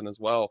Topspin as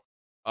well.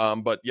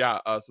 So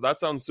that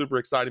sounds super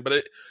exciting.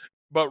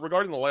 But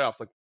regarding the layoffs,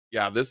 like,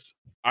 yeah,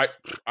 I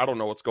don't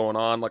know what's going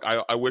on. Like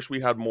I wish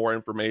we had more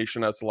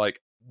information as to like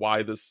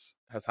why this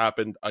has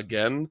happened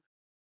again.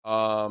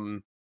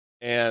 And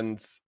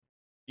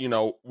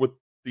with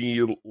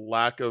the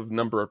lack of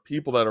number of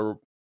people that are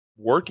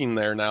working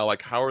there now,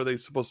 like how are they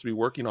supposed to be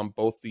working on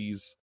both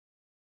these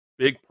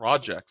big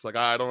projects? Like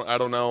I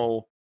don't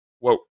know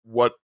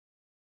what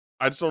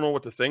I just don't know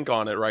what to think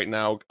on it right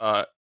now,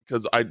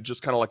 because I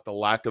just kind of like the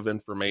lack of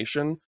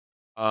information.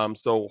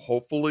 So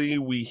hopefully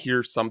we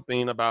hear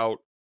something about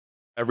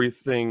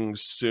everything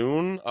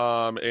soon,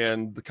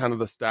 and the kind of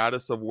the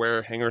status of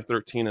where Hangar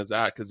 13 is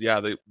at, because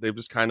they've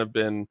just kind of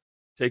been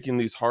taking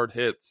these hard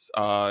hits,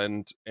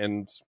 and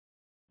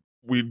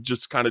we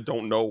just kind of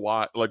don't know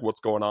what's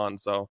going on.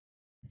 So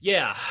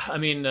yeah, I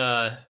mean,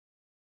 I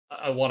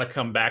want to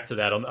come back to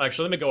that.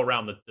 Actually, let me go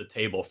around the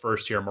table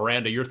first here.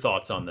 Miranda, your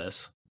thoughts on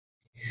this?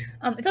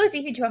 It's always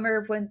a huge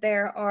bummer when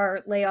there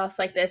are layoffs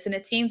like this, and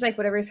it seems like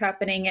whatever's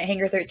happening at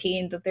Hangar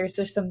 13, that there's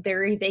just some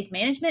very big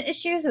management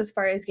issues as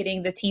far as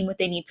getting the team what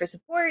they need for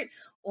support,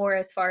 or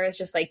as far as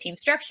just like team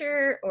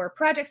structure or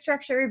project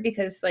structure.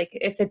 Because like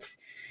if it's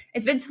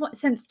been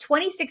since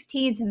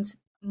 2016 since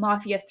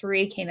Mafia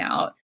 3 came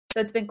out, so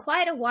it's been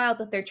quite a while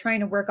that they're trying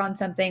to work on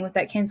something with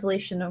that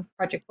cancellation of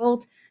Project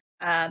Volt.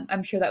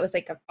 I'm sure that was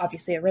like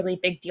obviously a really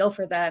big deal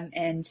for them,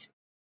 and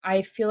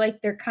I feel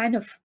like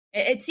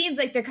it seems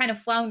like they're kind of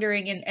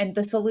floundering, and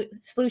the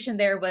solution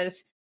there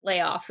was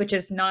layoffs, which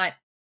is not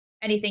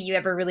anything you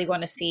ever really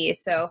want to see.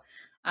 So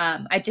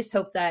I just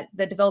hope that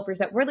the developers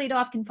that were laid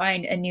off can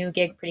find a new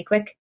gig pretty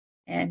quick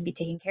and be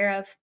taken care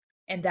of,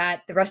 and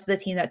that the rest of the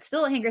team that's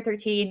still at Hangar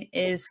 13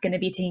 is going to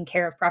be taken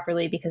care of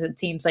properly, because it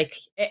seems like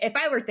if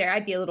I worked there,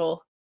 I'd be a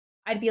little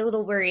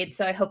worried.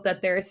 So I hope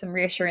that there are some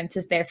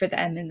reassurances there for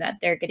them, and that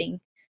they're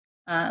getting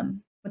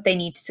what they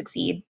need to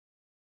succeed.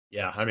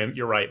 Yeah, I mean,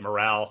 you're right.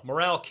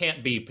 Morale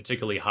can't be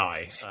particularly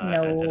high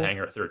at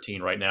Hangar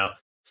 13 right now.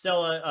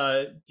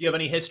 Stella, do you have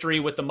any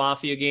history with the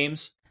Mafia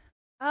games?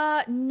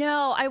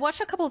 No, I watched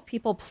a couple of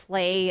people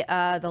play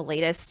the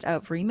latest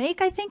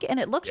remake, I think, and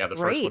it looked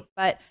great.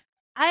 But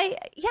I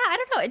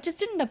don't know. It just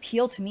didn't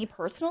appeal to me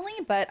personally.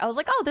 But I was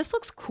like, oh, this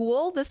looks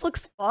cool. This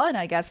looks fun,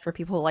 I guess, for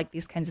people who like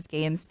these kinds of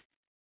games.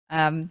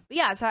 But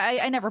yeah, so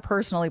I never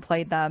personally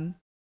played them.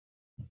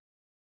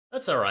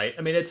 That's all right.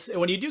 I mean, it's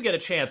when you do get a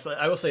chance.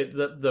 I will say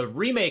the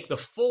remake, the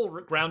full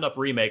ground up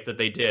remake that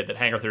they did, that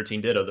Hangar 13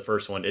 did of the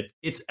first one,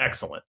 it's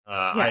excellent.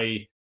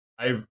 I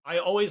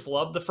always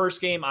loved the first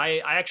game.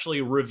 I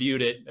actually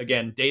reviewed it,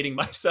 again, dating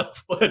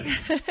myself, but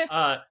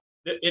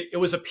it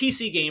was a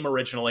PC game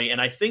originally,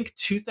 and I think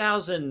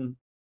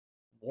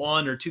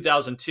 2001 or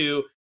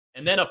 2002,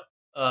 and then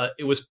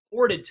it was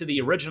ported to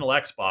the original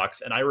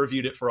Xbox, and I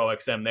reviewed it for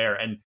OXM there,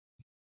 and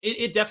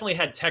it definitely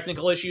had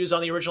technical issues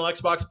on the original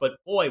Xbox, but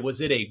boy,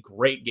 was it a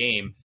great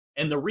game.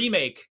 And the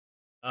remake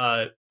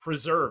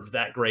preserved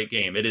that great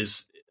game.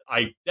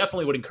 I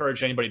definitely would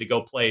encourage anybody to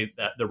go play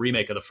the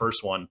remake of the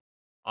first one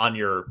on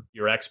your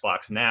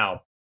Xbox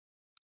now.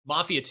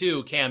 Mafia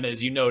 2, Cam,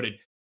 as you noted,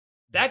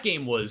 that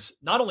game was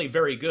not only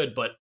very good,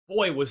 but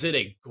boy, was it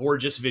a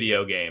gorgeous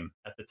video game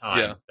at the time.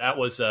 Yeah. That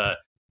was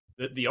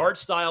the art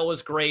style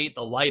was great,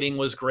 the lighting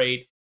was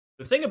great.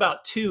 The thing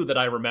about 2 that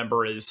I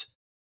remember is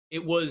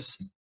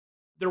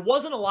there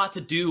wasn't a lot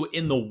to do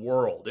in the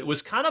world. It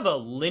was kind of a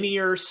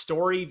linear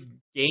story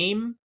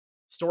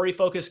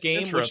focused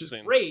game, which is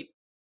great,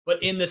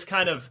 but in this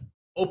kind of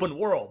open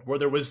world where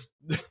there was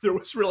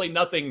really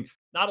nothing,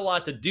 not a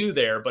lot to do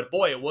there. But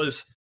boy, it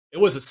was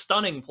a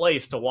stunning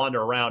place to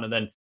wander around. And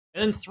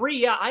then 3,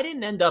 yeah,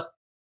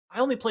 I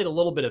only played a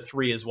little bit of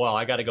 3 as well.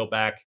 I got to go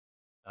back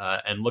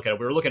and look at it.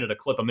 We were looking at a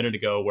clip a minute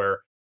ago where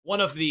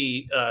one of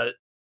the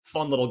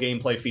fun little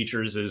gameplay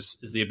features is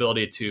the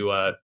ability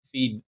to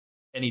feed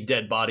any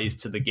dead bodies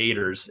to the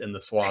gators in the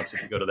swamps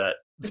if you go to that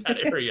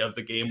area of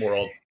the game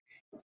world.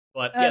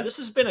 But yeah, this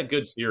has been a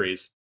good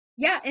series.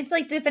 Yeah, it's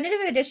like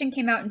Definitive Edition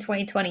came out in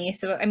 2020.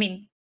 So, I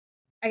mean,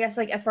 I guess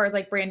like as far as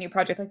like brand new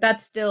projects, like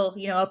that's still,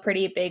 a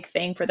pretty big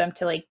thing for them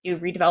to like do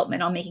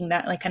redevelopment on, making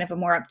that like kind of a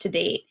more up to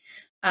date.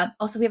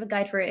 Also, we have a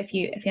guide for it if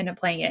you end up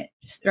playing it.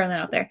 Just throwing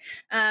that out there.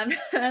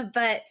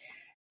 But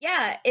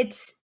yeah,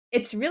 it's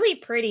really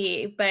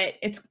pretty, but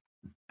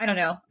I don't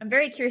know. I'm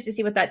very curious to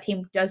see what that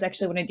team does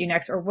actually want to do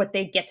next, or what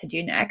they get to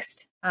do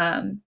next.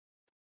 I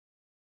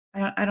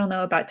don't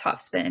know about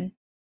Topspin.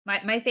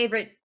 My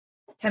favorite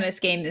tennis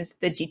game is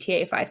the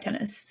GTA 5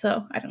 tennis,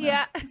 so I don't know.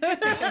 Yeah.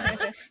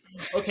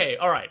 Okay,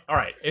 all right.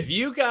 If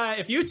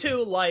you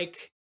two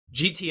like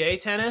GTA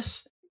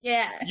tennis,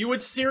 yeah, you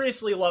would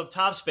seriously love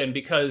Topspin,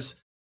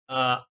 because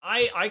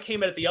I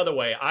came at it the other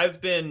way.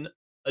 I've been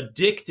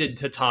addicted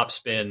to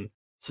Topspin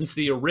since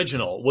the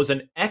original was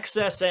an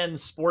XSN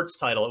sports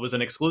title. It was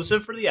an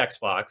exclusive for the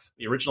Xbox,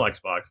 the original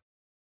Xbox,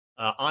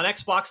 on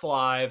Xbox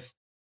Live,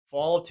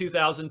 fall of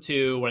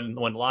 2002 when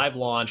Live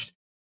launched.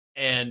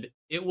 And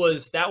that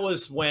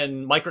was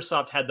when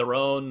Microsoft had their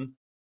own,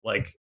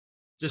 like,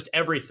 just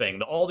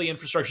everything, all the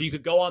infrastructure. You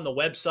could go on the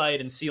website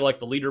and see like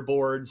the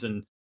leaderboards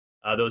and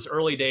those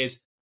early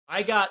days.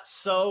 I got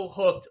so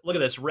hooked. Look at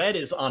this. Red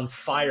is on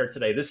fire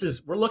today.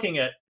 We're looking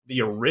at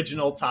the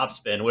original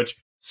Topspin, which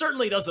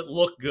certainly doesn't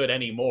look good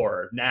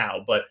anymore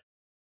now, but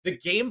the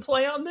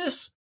gameplay on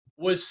this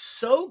was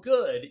so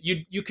good.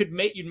 You'd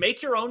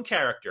make your own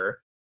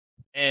character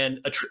and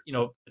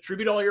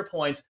attribute all your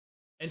points.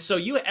 And so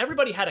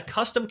everybody had a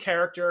custom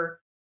character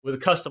with a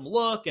custom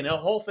look and a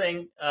whole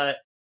thing. And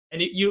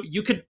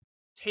you could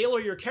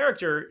tailor your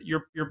character,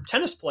 your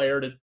tennis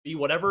player, to be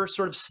whatever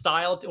sort of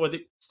style or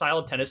the style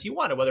of tennis you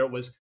wanted, whether it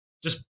was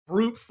just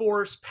brute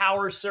force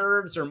power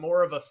serves or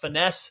more of a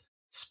finesse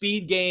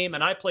speed game.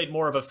 And I played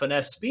more of a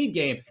finesse speed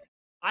game.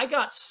 I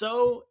got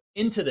so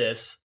into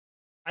this,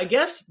 I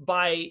guess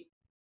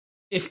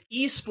if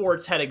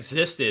esports had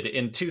existed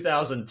in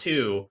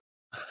 2002,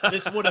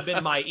 this would have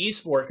been my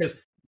esport,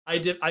 because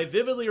I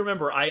vividly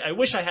remember, I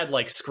wish I had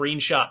like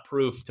screenshot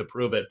proof to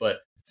prove it, but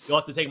you'll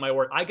have to take my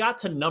word. I got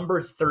to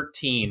number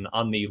 13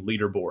 on the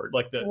leaderboard,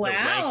 like the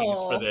rankings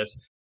for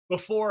this,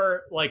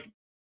 before like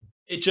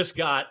it just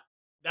got,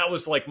 that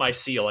was like my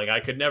ceiling. I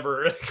could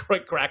never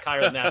crack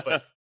higher than that,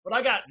 but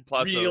I got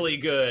really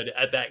good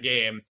at that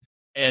game.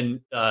 And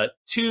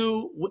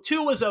two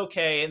was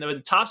okay, and then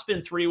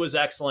Topspin 3 was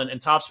excellent,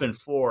 and Topspin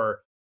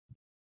 4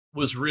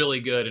 was really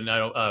good. And I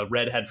know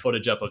Red had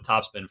footage up of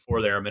Topspin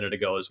 4 there a minute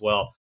ago as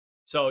well.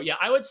 So yeah,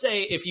 I would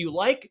say if you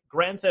like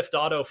Grand Theft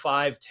Auto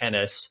 5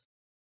 tennis,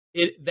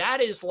 that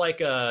is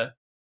like a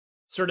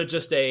sort of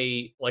just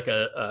a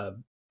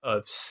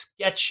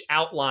sketch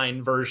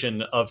outline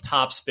version of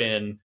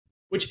Topspin,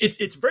 which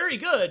it's very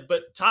good,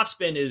 but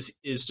Topspin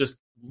is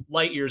just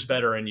light years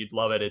better, and you'd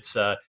love it. It's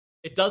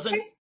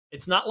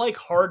not like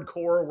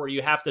hardcore where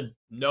you have to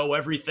know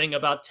everything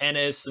about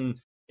tennis, and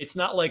it's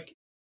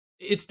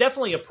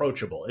definitely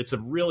approachable. It's a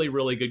really,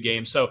 really good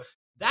game. So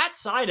that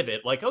side of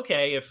it, like,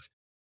 okay,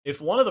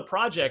 if one of the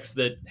projects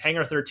that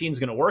Hangar 13 is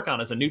going to work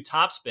on is a new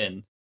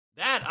Topspin,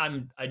 that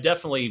I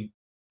definitely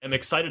am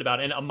excited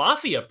about. And a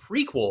Mafia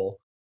prequel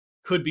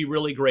could be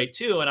really great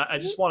too. And I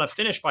just want to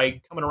finish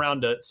by coming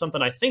around to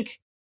something I can't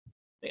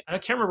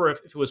remember if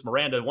it was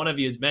Miranda. One of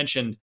you had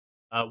mentioned,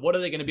 what are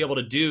they going to be able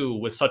to do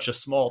with such a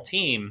small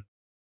team?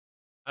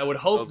 I would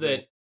hope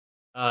that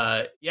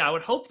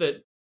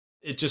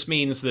it just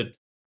means that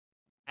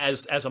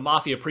as a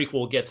Mafia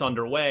prequel gets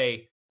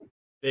underway,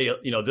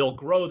 they'll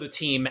grow the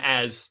team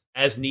as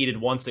needed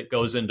once it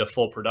goes into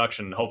full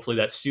production. Hopefully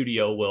that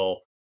studio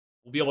will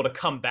be able to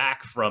come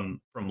back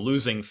from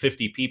losing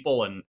 50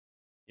 people, and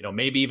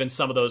maybe even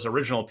some of those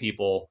original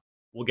people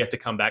will get to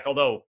come back.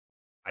 Although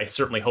I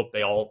certainly hope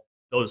all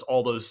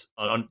those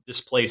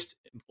displaced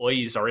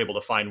employees are able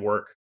to find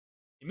work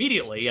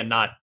immediately and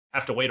not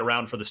have to wait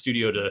around for the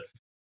studio to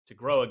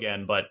grow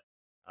again. But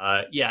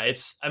at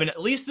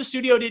least the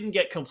studio didn't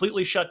get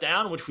completely shut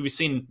down, which we've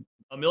seen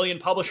a million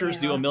publishers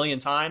do a million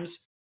times.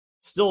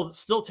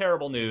 Still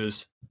terrible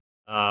news.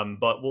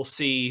 But we'll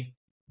see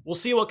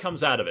what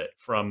comes out of it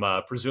from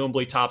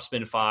presumably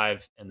Topspin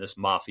 5 and this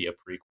Mafia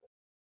prequel.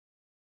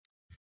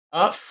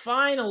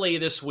 Finally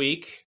this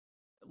week,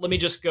 let me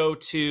just go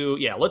to,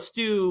 let's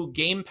do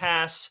Game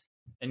Pass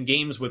and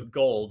games with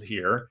gold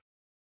here.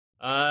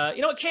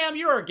 You know what, Cam,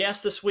 you're our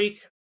guest this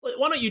week.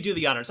 Why don't you do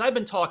the honors? I've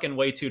been talking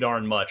way too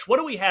darn much. What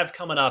do we have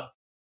coming up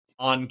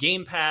on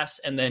Game Pass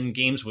and then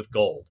Games with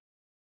Gold?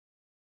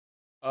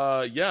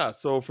 Yeah,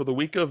 so for the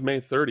week of May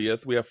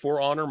 30th, we have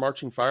For Honor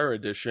Marching Fire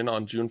Edition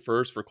on June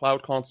 1st for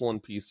cloud, console,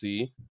 and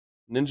PC.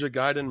 Ninja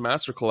Gaiden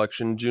Master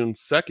Collection June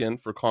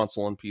 2nd for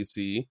console and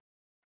PC.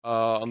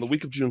 On the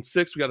week of June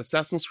 6th, we got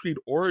Assassin's Creed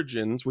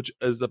Origins, which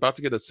is about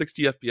to get a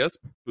 60 FPS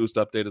boost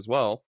update as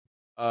well.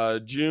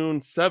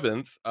 June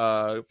 7th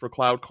for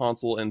cloud,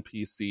 console, and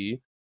PC.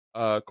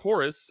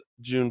 Chorus,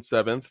 June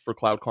 7th for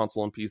cloud,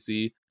 console, and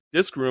PC.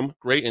 Disc Room,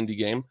 great indie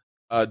game,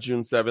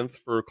 June 7th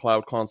for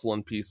cloud, console,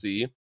 and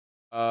PC.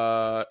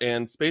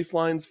 And Space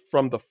Lines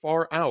from the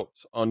Far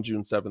Out on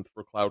June 7th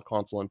for cloud,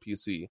 console, and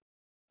PC.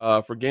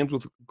 For Games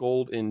with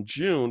Gold in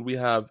June, we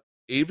have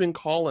Aven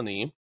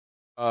Colony,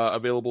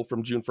 available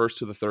from June 1st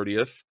to the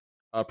 30th.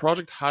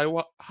 Project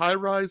High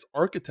Rise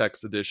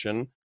Architects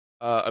Edition,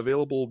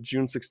 available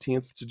June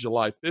 16th to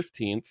July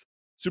 15th.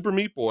 Super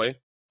Meat Boy,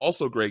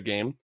 also great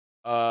game,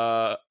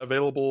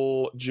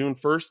 available June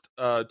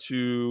 1st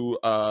to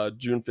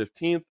June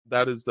 15th.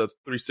 That is the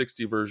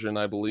 360 version,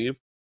 I believe.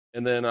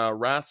 And then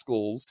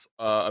Rascals,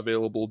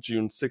 available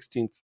June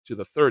 16th to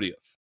the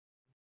 30th.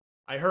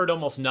 I heard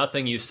almost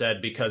nothing you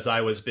said because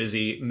I was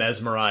busy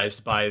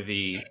mesmerized by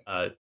the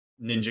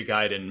Ninja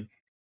Gaiden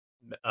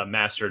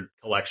Mastered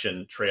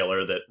Collection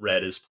trailer that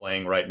Red is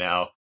playing right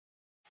now.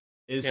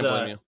 Can't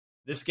blame you.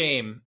 This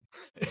game,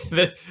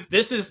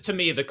 this is to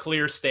me the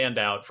clear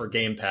standout for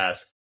Game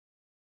Pass.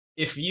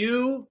 If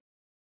you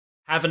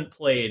haven't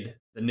played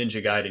the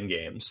Ninja Gaiden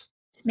games,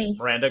 it's me.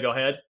 Miranda, go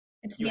ahead.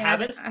 It's me.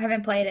 I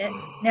haven't played it.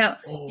 No.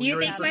 Do you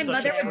think my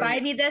mother would buy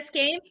me this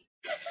game?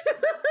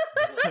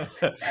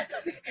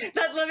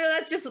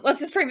 Let's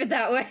just frame it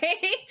that way.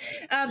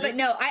 But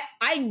no,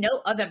 I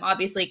know of them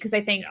obviously because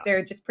I think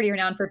they're just pretty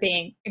renowned for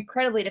being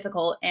incredibly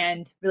difficult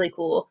and really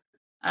cool.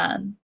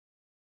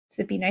 So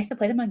it'd be nice to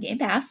play them on Game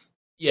Pass.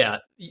 Yeah,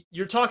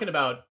 you're talking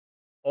about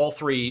all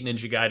three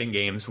Ninja Gaiden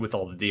games with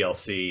all the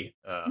DLC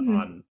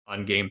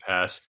on Game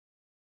Pass.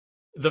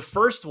 The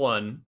first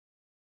one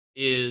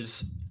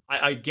is,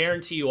 I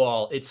guarantee you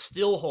all, it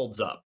still holds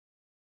up.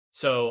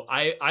 So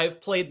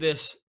I've played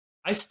this.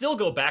 I still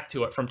go back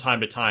to it from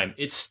time to time.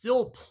 It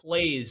still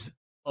plays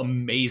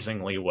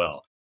amazingly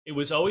well. It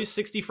was always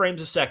 60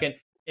 frames a second.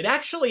 It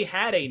actually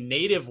had a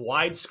native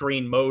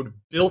widescreen mode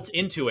built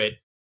into it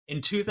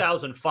in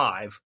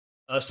 2005.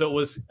 So it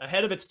was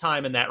ahead of its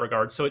time in that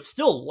regard. So it's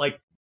still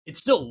it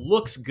still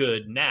looks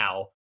good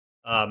now.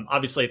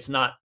 Obviously, it's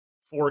not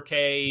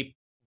 4K,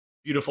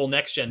 beautiful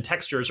next-gen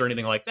textures or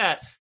anything like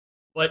that.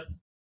 But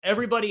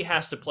everybody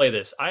has to play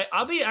this.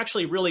 I'll be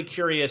actually really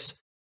curious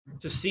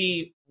to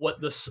see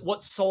what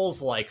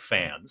Souls-like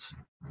fans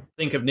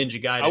think of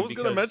Ninja Gaiden. I was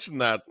going to mention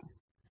that.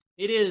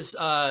 It is.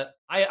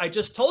 I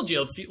just told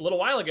you a little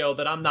while ago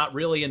that I'm not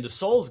really into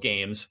Souls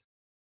games,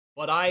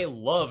 but I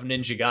love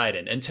Ninja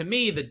Gaiden. And to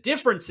me, the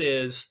difference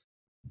is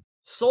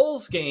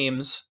Souls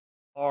games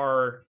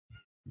are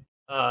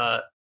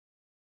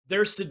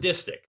they're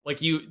sadistic. Like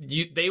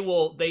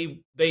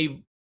they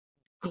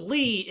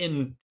glee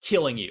in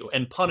killing you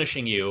and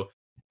punishing you,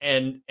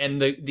 and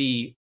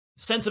the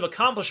sense of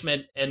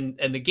accomplishment and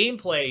the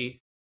gameplay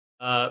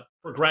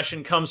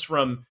progression comes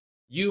from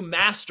you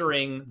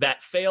mastering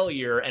that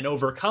failure and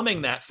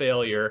overcoming that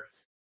failure.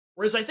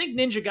 Whereas I think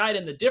Ninja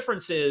Gaiden, the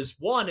difference is,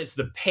 one is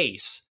the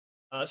pace.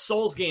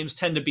 Souls games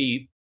tend to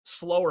be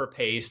slower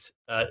paced,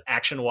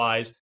 action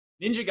wise.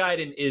 Ninja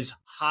Gaiden is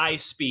high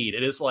speed.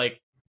 It is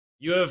like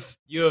you have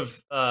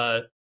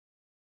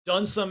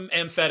done some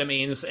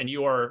amphetamines and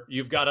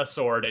you've got a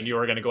sword and you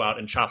are going to go out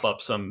and chop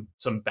up some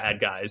bad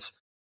guys.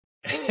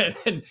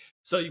 And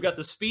so you've got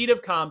the speed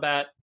of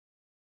combat.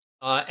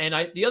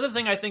 And the other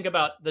thing I think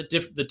about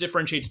that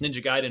differentiates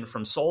Ninja Gaiden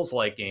from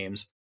Souls-like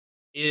games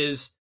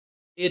is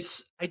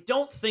I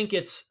don't think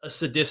it's a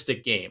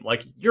sadistic game.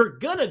 Like, you're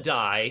gonna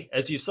die,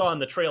 as you saw in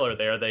the trailer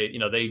there.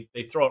 They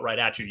throw it right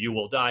at you. You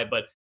will die,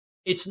 but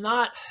it's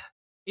not.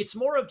 It's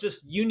more of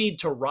just you need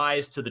to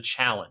rise to the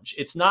challenge.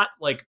 It's not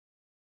like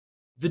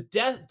the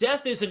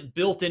death isn't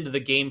built into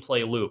the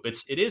gameplay loop.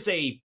 It is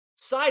a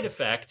side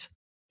effect,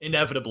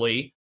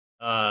 inevitably,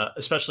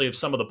 especially of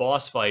some of the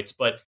boss fights.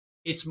 But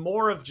it's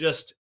more of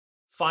just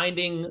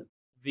finding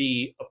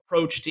the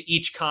approach to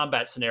each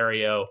combat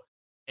scenario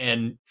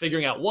and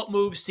figuring out what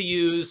moves to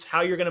use,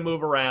 how you're going to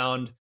move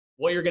around,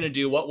 what you're going to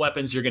do, what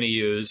weapons you're going to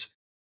use.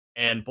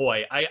 And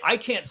boy, I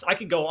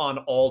could go on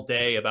all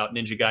day about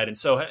Ninja Gaiden.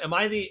 So am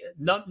I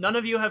none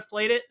of you have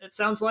played it, it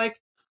sounds like?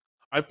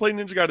 I've played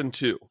Ninja Gaiden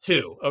 2.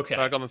 2, okay.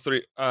 Back on the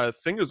 3, I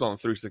think it was on the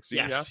 360.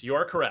 Yes, you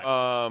are correct.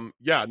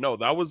 Yeah, no,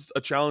 that was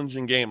a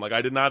challenging game. Like,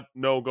 I did not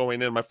know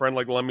going in. My friend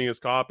lent me his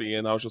copy,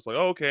 and I was just like,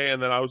 oh, okay.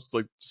 And then I was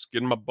just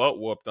getting my butt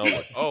whooped. And I was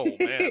like, oh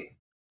man.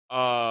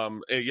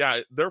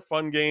 Yeah, they're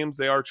fun games.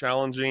 They are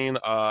challenging.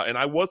 And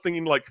I was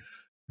thinking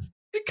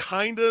it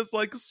kind of is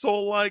like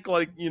Soul-like.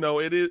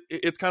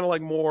 It's kind of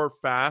like more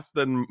fast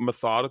than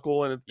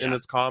methodical in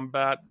its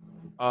combat,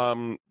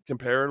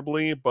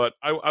 comparatively. But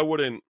I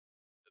wouldn't.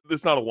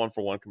 it's not a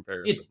 1-for-1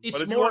 comparison. It's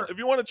but more, if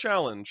you want a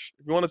challenge,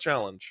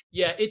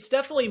 yeah, it's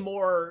definitely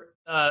more.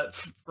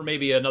 For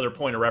maybe another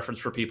point of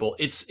reference for people,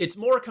 it's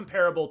more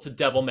comparable to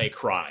Devil May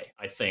Cry,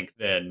 I think,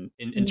 than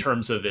in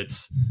terms of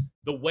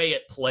the way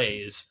it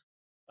plays.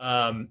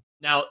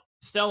 Now,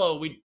 Stella,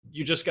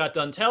 you just got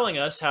done telling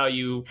us how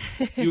you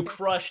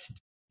crushed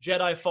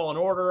Jedi Fallen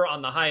Order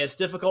on the highest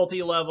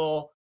difficulty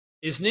level.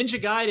 Is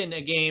Ninja Gaiden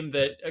a game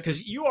that,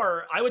 because you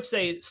are, I would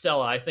say,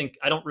 Stella, I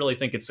don't really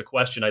think it's a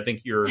question. I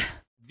think you're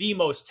the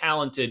most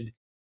talented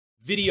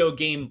video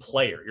game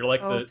player. You're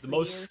like the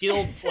most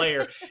skilled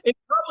player. It's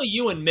probably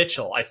you and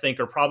Mitchell, I think,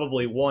 are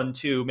probably 1,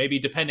 2, maybe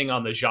depending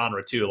on the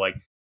genre too. Like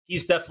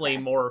he's definitely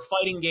more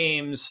fighting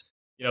games.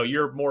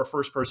 You're more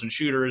first person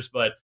shooters,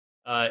 but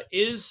are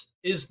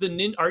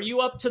you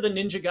up to the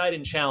Ninja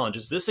Gaiden challenge?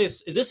 Is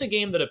this a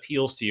game that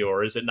appeals to you,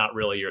 or is it not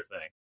really your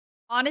thing?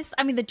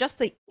 Just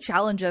the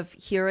challenge of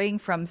hearing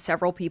from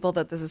several people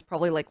that this is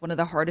probably like one of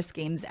the hardest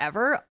games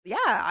ever. Yeah,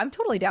 I'm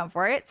totally down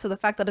for it. So the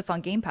fact that it's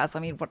on Game Pass, I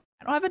don't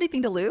have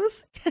anything to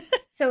lose.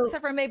 So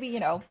except for maybe,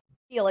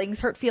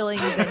 hurt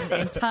feelings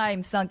and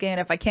time sunk in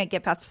if I can't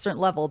get past a certain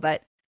level.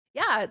 But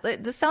yeah,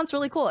 this sounds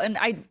really cool. And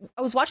I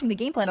was watching the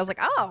gameplay and I was like,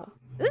 oh,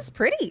 this is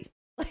pretty.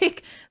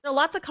 Like there are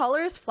lots of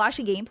colors,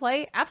 flashy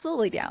gameplay.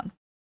 Absolutely down.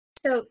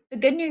 So the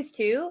good news,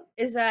 too,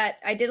 is that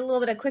I did a little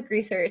bit of quick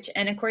research,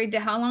 and according to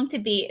How Long to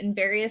Beat in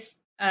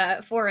various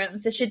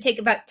forums, it should take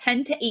about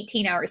 10 to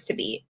 18 hours to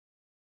beat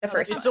the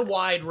first one. It's a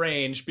wide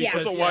range.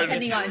 Because,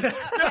 depending on...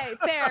 Okay,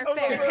 fair.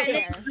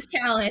 The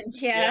challenge,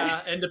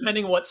 Yeah, and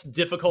depending what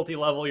difficulty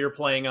level you're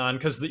playing on,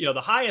 because the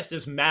highest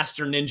is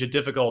Master Ninja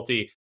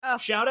difficulty. Oh.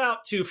 Shout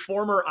out to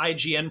former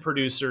IGN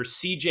producer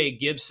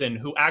CJ Gibson,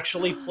 who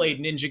actually played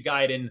Ninja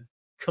Gaiden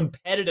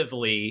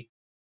competitively.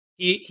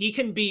 He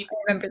can beat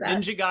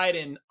Ninja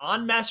Gaiden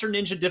on Master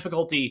Ninja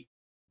difficulty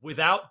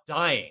without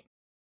dying,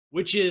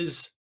 which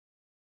is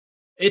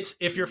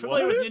if you're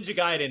familiar with Ninja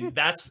Gaiden,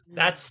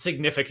 that's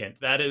significant.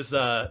 That is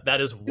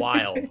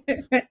wild.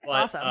 But,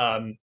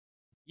 awesome.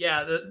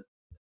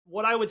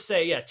 What I would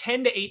say,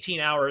 10 to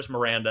 18 hours,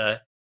 Miranda,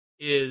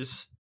 it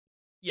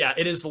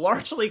is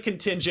largely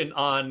contingent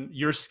on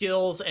your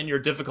skills and your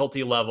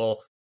difficulty level.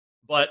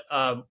 But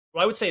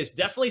what I would say is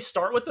definitely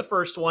start with the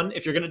first one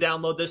if you're going to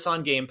download this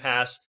on Game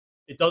Pass.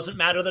 It doesn't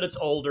matter that it's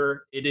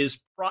older. It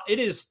is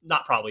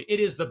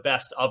the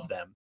best of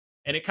them.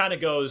 And it kind of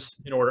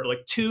goes in order.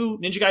 Like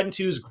Ninja Gaiden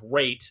 2 is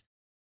great.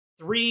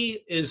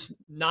 3 is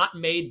not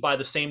made by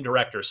the same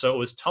director. So it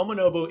was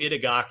Tomonobu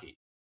Itagaki,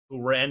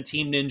 who ran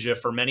Team Ninja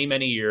for many,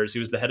 many years. He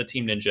was the head of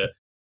Team Ninja.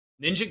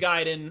 Ninja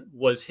Gaiden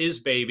was his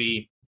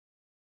baby.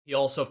 He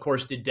also, of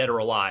course, did Dead or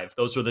Alive.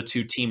 Those were the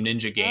 2 Team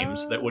Ninja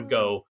games that would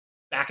go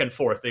back and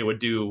forth. They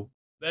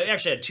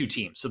actually had 2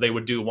 teams. So they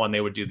would do one,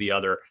 they would do the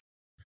other.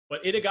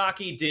 But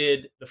Itagaki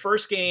did the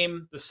first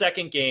game, the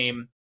second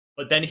game,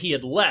 but then he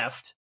had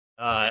left,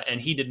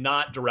 and he did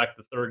not direct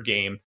the third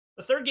game.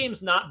 The third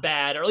game's not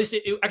bad, or at least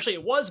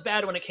it was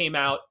bad when it came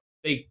out.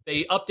 They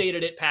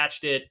updated it,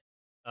 patched it.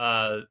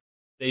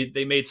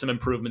 They made some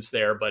improvements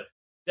there, but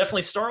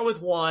definitely start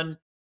with 1.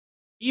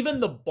 Even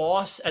the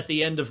boss at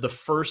the end of the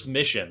first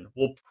mission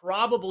will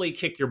probably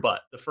kick your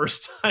butt the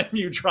first time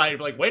you try. You're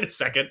like, wait a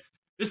second,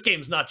 this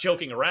game's not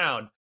joking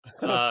around.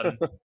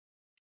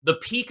 The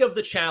peak of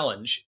the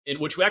challenge, in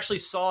which we actually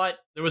saw it,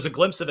 there was a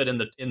glimpse of it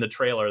in the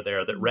trailer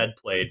there that Red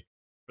played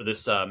for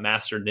this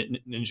Master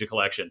Ninja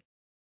Collection.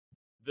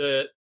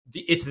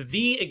 It's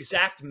the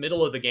exact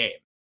middle of the game.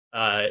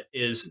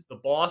 Is the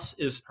boss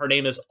her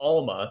name is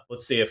Alma.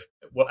 Let's see if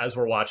as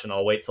we're watching,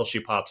 I'll wait till she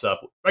pops up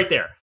right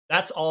there.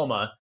 That's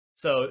Alma.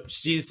 So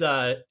she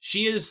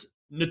is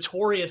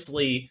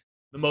notoriously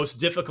the most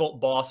difficult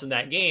boss in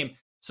that game.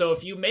 So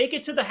if you make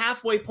it to the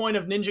halfway point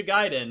of Ninja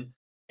Gaiden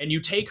and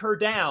you take her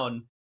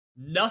down,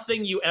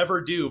 nothing you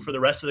ever do for the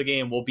rest of the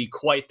game will be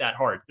quite that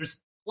hard.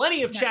 There's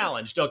plenty of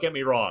challenge, don't get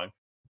me wrong,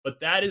 but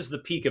that is the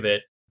peak of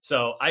it.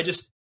 So I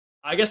guess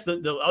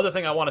the other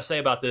thing I want to say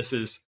about this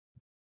is,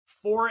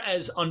 for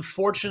as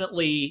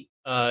unfortunately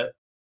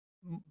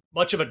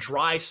much of a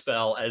dry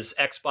spell as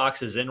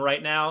Xbox is in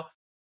right now,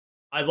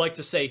 I'd like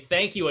to say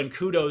thank you and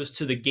kudos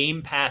to the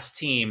Game Pass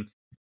team,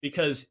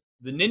 because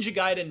the Ninja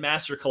Gaiden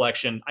Master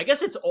Collection, I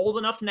guess it's old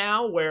enough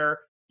now where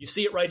you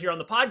see it right here on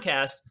the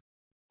podcast.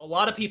 A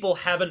lot of people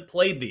haven't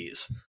played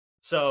these.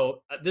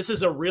 So this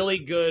is a really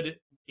good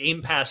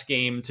Game Pass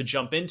game to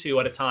jump into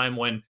at a time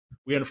when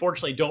we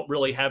unfortunately don't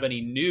really have any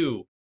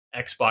new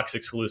Xbox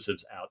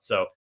exclusives out.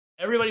 So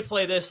everybody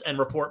play this and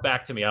report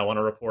back to me. I want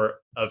a report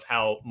of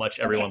how much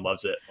everyone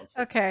loves it.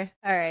 Okay.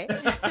 All right.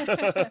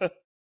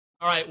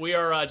 All right. We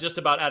are just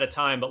about out of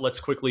time, but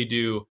let's quickly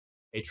do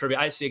a trivia.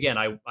 I see, again,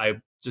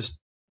 I just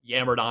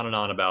yammered on and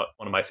on about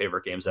one of my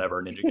favorite games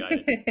ever, Ninja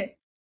Gaiden.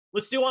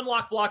 Let's do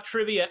Unlock Block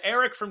trivia.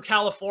 Eric from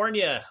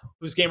California,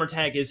 whose gamer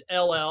tag is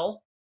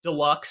LL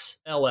Deluxe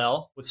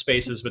LL with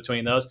spaces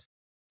between those.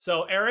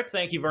 So Eric,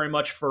 thank you very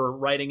much for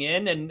writing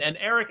in. And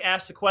Eric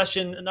asked a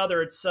question.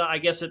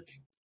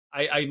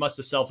 I must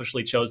have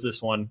selfishly chose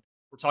this one.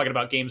 We're talking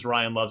about games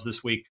Ryan loves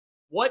this week.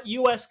 What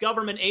U.S.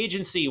 government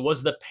agency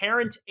was the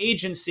parent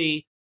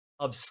agency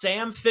of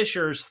Sam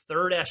Fisher's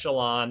Third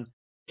Echelon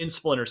in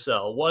Splinter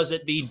Cell? Was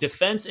it the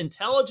Defense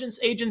Intelligence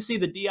Agency,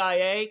 the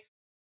DIA,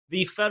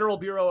 the Federal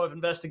Bureau of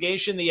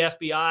Investigation, the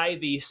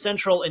FBI, the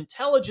Central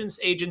Intelligence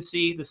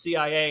Agency, the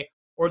CIA,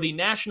 or the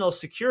National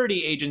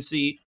Security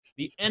Agency,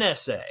 the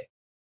NSA?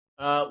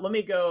 Let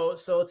me go.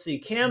 So let's see.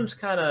 Cam's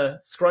kind of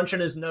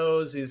scrunching his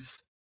nose.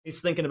 He's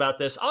thinking about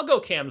this. I'll go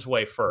Cam's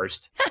way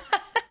first.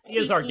 He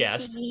is our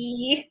guest.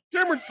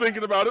 Cameron's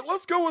thinking about it.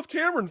 Let's go with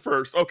Cameron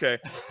first. Okay.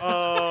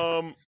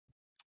 I'm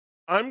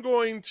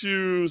going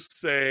to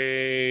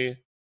say,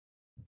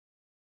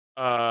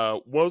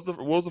 what was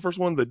the first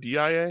one? The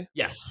DIA?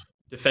 Yes,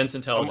 Defense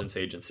Intelligence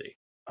Agency.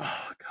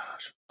 Oh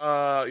gosh.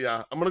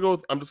 Yeah.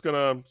 I'm just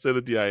gonna say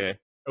the DIA.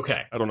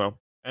 Okay. I don't know.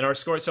 And our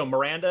score. So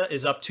Miranda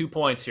is up 2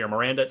 points here.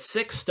 Miranda at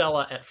 6,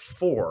 Stella at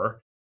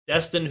 4.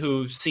 Destin,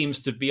 who seems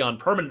to be on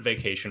permanent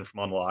vacation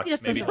from Unlocked.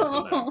 Maybe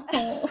no,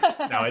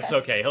 it's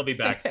okay. He'll be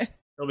back.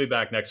 He'll be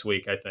back next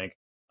week, I think.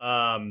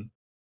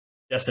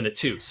 Destin at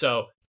 2.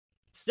 So,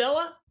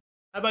 Stella,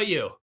 how about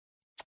you?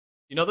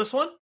 You know this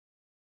one?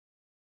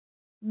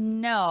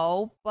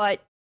 No,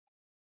 but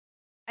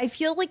I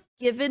feel like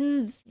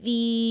given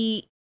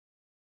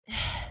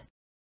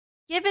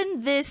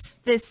this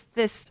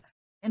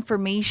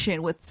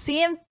information with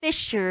Sam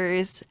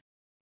Fisher,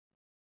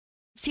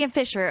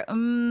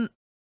 I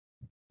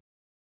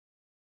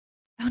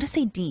want to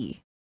say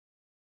D.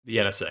 The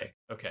NSA.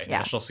 Okay. Yeah.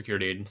 National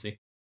Security Agency.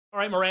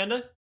 All right,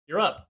 Miranda, you're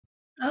up.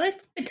 I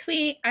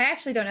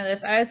actually don't know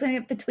this. I was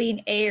going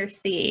between A or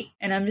C,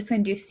 and I'm just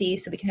going to do C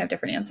so we can have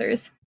different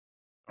answers.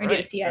 Or do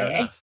the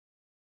CIA.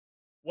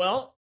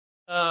 Well,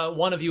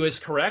 one of you is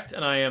correct,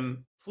 and I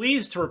am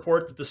pleased to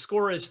report that the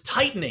score is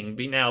tightening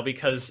now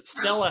because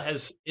Stella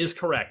is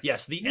correct.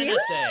 Yes, the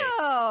NSA.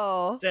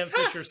 Oh. Sam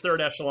Fisher's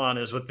Third Echelon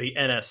is with the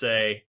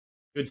NSA.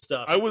 Good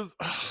stuff. It was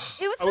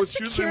the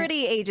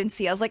security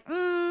agency. I was like,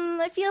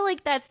 I feel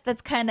like that's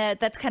kind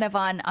of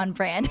on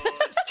brand.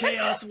 It's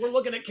chaos. We're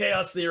looking at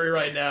chaos theory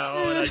right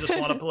now, and I just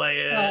want to play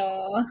it.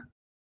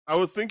 I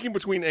was thinking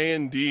between A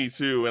and D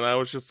too, and I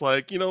was just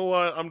like, you know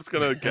what? I'm just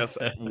gonna guess.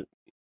 And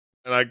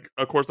I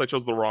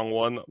chose the wrong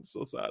one. I'm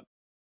so sad.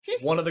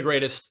 One of the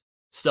greatest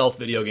stealth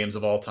video games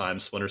of all time,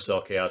 Splinter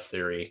Cell Chaos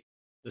Theory.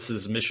 This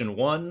is Mission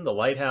 1, The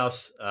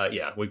Lighthouse.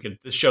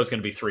 This show's going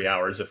to be 3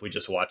 hours if we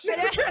just watch it.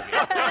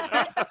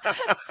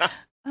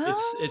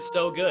 It's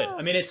so good.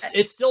 I mean,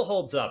 it still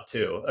holds up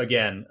too.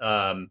 Again,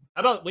 how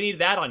about we need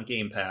that on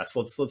Game Pass?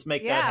 Let's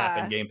make that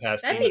happen. Game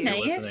Pass. That'd be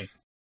nice. Listening.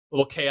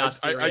 Little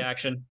Chaos Theory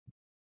action.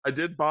 I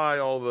did buy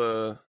all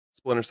the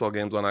Splinter Cell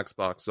games on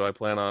Xbox, so I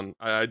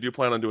do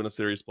plan on doing a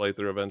series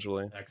playthrough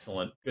eventually.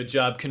 Excellent. Good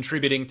job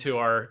contributing to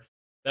our.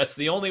 That's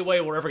the only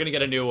way we're ever going to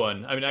get a new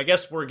one. I mean, I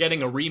guess we're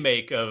getting a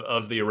remake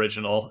of the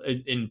original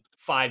in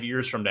 5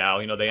 years from now.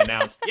 You know, they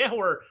announced,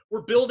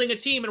 we're building a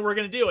team and we're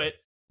going to do it.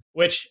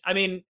 Which, I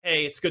mean,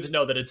 hey, it's good to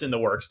know that it's in the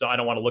works. I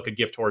don't want to look a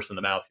gift horse in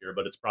the mouth here,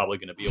 but it's probably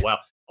going to be a while.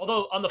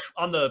 Although on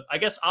the, I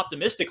guess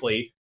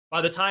optimistically,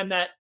 by the time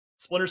that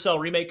Splinter Cell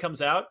remake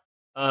comes out,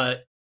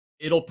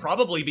 it'll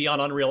probably be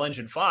on Unreal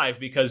Engine 5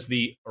 because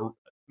the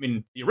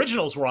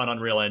originals were on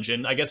Unreal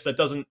Engine. I guess that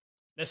doesn't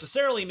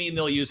necessarily mean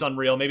they'll use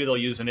Unreal. Maybe they'll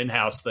use an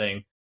in-house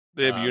thing.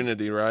 They have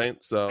Unity,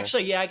 right? So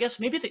actually, yeah, I guess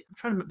maybe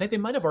they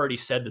might have already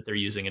said that they're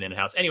using an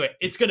in-house. Anyway,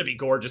 it's going to be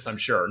gorgeous, I'm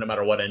sure, no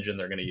matter what engine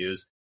they're going to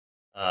use.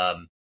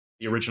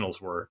 The originals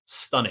were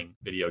stunning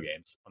video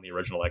games on the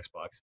original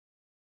Xbox.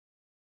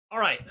 All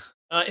right.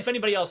 If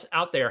anybody else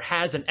out there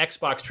has an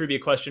Xbox trivia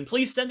question,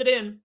 please send it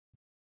in.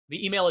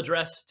 The email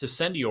address to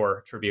send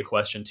your trivia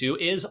question to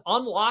is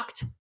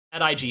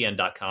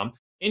unlocked@ign.com.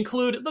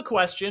 Include the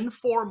question,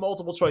 4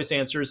 multiple choice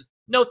answers.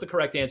 Note the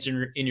correct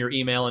answer in your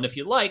email. And if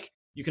you'd like,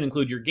 you can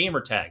include your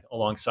gamer tag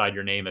alongside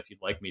your name if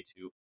you'd like me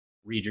to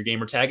read your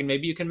gamer tag. And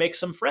maybe you can make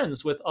some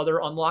friends with other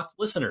Unlocked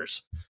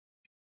listeners.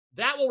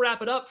 That will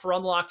wrap it up for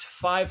Unlocked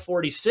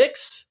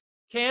 546.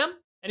 Cam,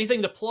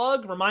 anything to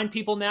plug? Remind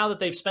people now that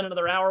they've spent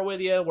another hour with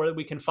you, where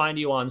we can find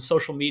you on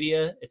social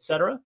media,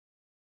 etc.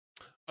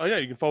 Yeah,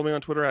 you can follow me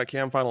on Twitter at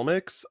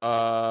CamFinalMix,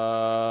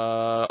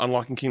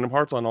 Unlocking Kingdom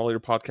Hearts on all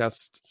your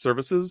podcast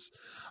services.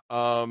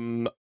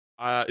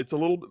 It's a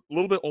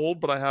little bit old,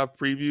 but I have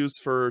previews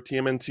for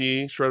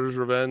TMNT, Shredder's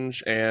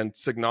Revenge, and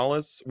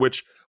Signalis,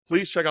 which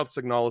please check out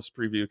the Signalis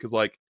preview, because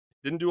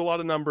didn't do a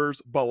lot of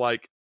numbers, but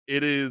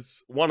it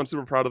is, one, I'm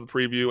super proud of the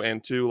preview,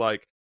 and two,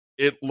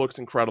 it looks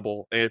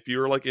incredible. And if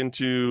you're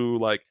into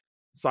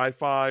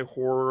sci-fi,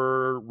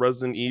 horror,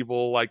 Resident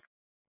Evil,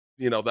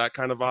 that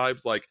kind of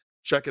vibes,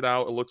 check it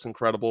out. It looks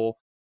incredible.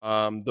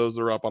 Those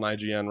are up on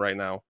IGN right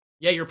now.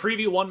 Yeah, your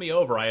preview won me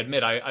over. I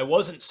admit, I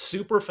wasn't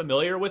super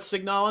familiar with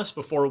Signalis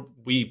before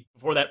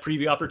that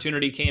preview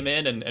opportunity came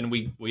in, and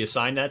we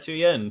assigned that to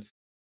you. And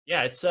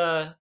yeah, it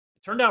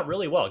turned out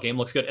really well. Game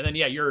looks good. And then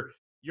yeah, your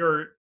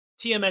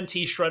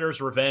TMNT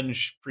Shredder's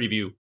Revenge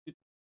preview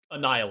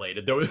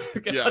annihilated. There was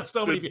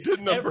so many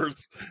did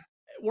numbers.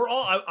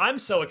 I'm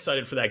so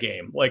excited for that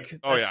game. Like,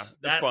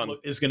 that fun.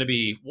 is going to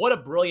be what a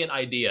brilliant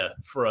idea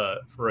for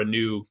a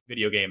new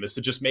video game, is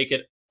to just make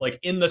it like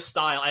in the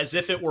style as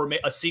if it were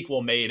a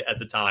sequel made at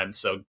the time.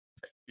 So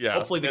yeah,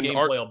 hopefully the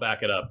gameplay will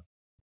back it up.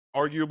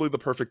 Arguably the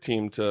perfect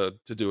team to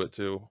do it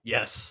too.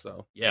 Yes.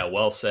 So yeah,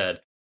 well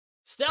said.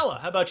 Stella,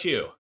 how about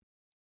you?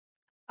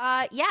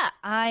 Yeah,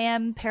 I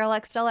am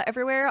Parallax Stella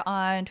everywhere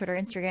on Twitter,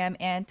 Instagram,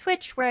 and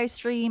Twitch, where I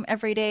stream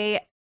every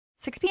day,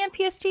 6 p.m.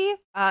 PST.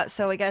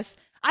 So I guess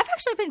I've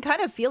actually been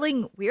kind of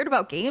feeling weird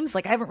about games.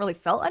 Like, I haven't really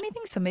felt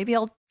anything, so maybe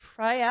I'll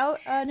try out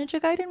Ninja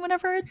Gaiden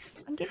whenever it's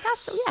on Game Pass.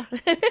 So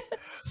yeah.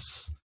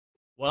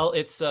 Well,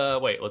 it's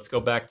wait, let's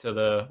go back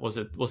to was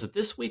it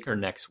this week or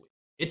next week?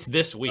 It's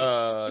this week.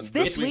 It's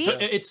this week?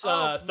 It's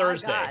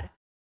Thursday.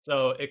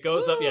 So it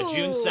goes up,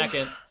 June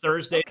 2nd,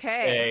 Thursday. Okay.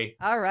 Day,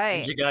 all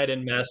right. Ninja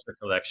Gaiden Master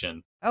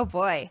Collection. Oh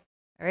boy.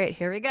 All right,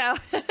 here we go.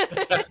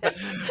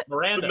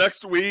 Miranda. So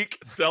next week,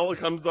 Stella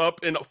comes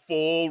up in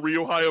full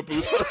Ryu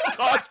Hayabusa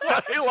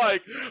cosplay.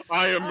 Like,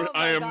 I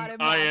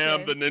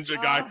am the Ninja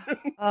guy.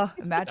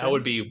 Imagine. That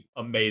would be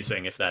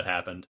amazing if that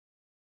happened.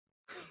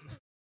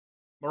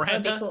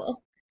 Miranda. That'd be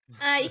cool.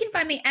 You can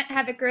find me at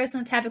Havoc Gross,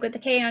 and it's Havoc with a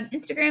K on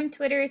Instagram,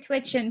 Twitter,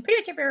 Twitch, and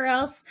pretty much everywhere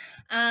else.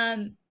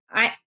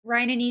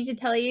 Ryan, I need to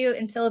tell you,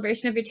 in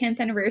celebration of your 10th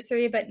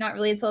anniversary, but not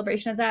really in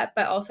celebration of that,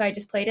 but also I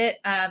just played it.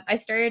 I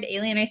started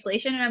Alien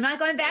Isolation, and I'm not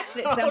going back to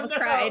it because I almost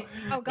cried.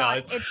 Oh, God.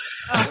 It's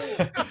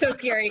so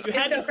scary.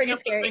 It's so freaking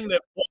scary. Thing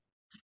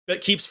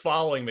that keeps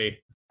following me.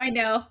 I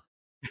know.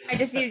 I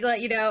just need to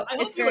let you know. I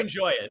hope you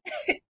enjoy it.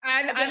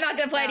 I'm not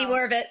going to play any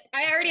more of it.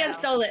 I already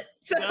installed it,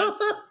 so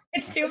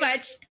it's too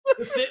much.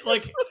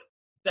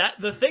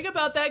 The thing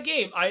about that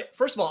game,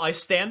 first of all, I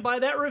stand by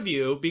that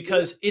review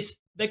because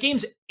that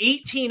game's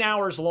 18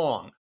 hours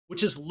long,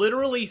 which is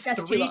literally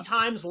 3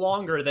 times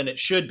longer than it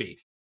should be.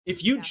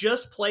 If you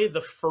just play the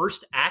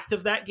first act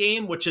of that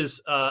game, which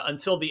is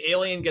until the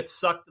alien gets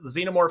sucked, the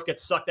xenomorph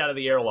gets sucked out of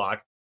the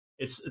airlock,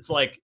 it's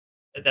like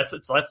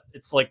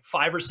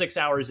 5 or 6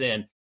 hours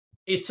in.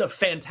 It's a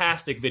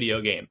fantastic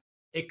video game.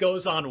 It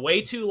goes on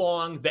way too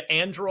long. The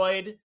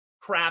android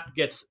crap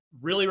gets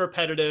really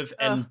repetitive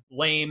and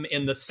lame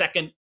in the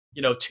second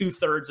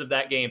 2/3 of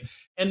that game,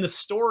 and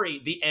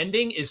the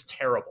ending is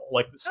terrible.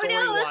 Like, the story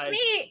that's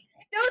me.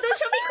 No, don't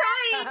show me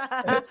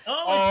crying. It's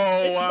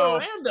wow.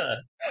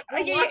 Miranda.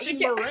 We're watching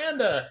you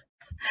Miranda.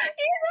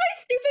 Here's my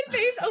stupid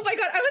face. Oh my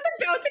God, I was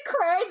about to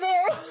cry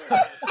there.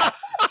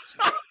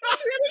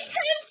 It's really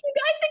tense, you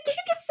guys. The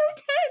game gets so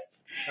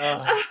tense.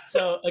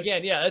 So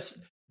again,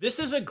 this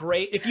is a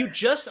great. If you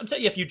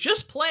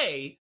just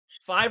play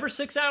 5 or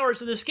 6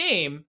 hours of this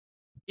game,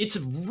 it's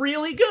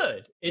really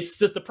good. It's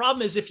just, the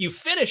problem is if you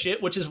finish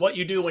it, which is what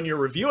you do when you're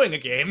reviewing a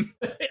game,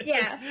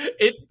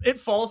 it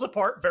falls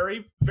apart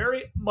very,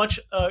 very much,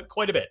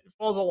 quite a bit. It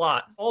falls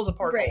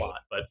apart a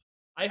lot. But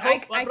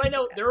I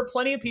know there are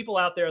plenty of people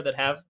out there that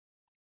have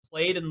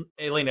played in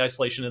Alien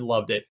Isolation and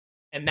loved it,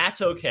 and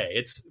that's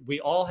okay. We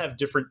all have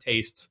different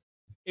tastes.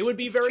 It would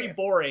be very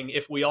boring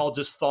if we all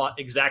just thought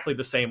exactly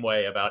the same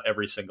way about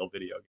every single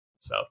video game.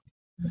 So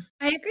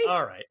I agree.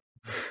 All right.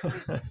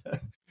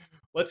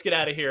 Let's get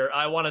out of here.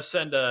 I want to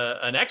send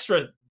an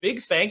extra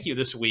big thank you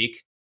this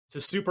week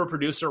to super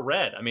producer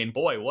Red. I mean,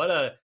 boy,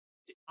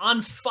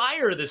 on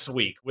fire this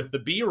week with the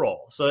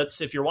B-roll. So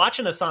if you're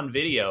watching us on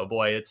video,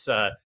 boy, it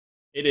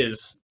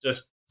is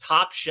just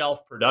top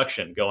shelf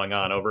production going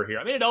on over here.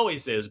 I mean, it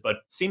always is, but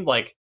seemed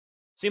like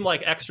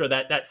extra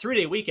that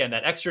 3-day weekend,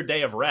 that extra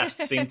day of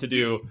rest seemed to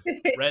do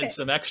Red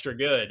some extra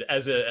good,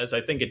 as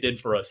I think it did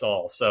for us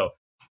all. So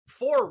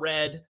for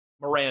Red,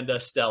 Miranda,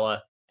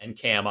 Stella, and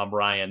Cam, I'm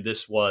Ryan.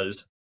 This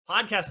was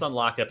Podcast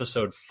Unlocked,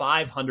 episode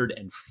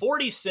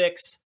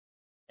 546.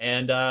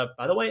 And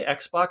by the way,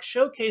 Xbox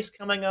Showcase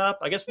coming up.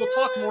 I guess we'll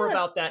talk more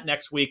about that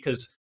next week,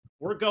 because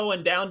we're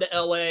going down to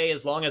LA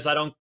as long as I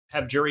don't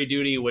have jury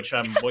duty, which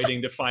I'm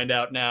waiting to find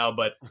out now.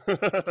 But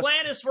the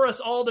plan is for us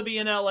all to be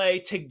in LA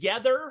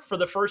together for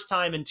the first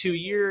time in 2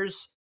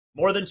 years,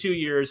 more than 2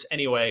 years.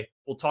 Anyway,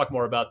 we'll talk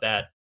more about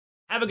that.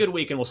 Have a good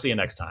week, and we'll see you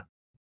next time.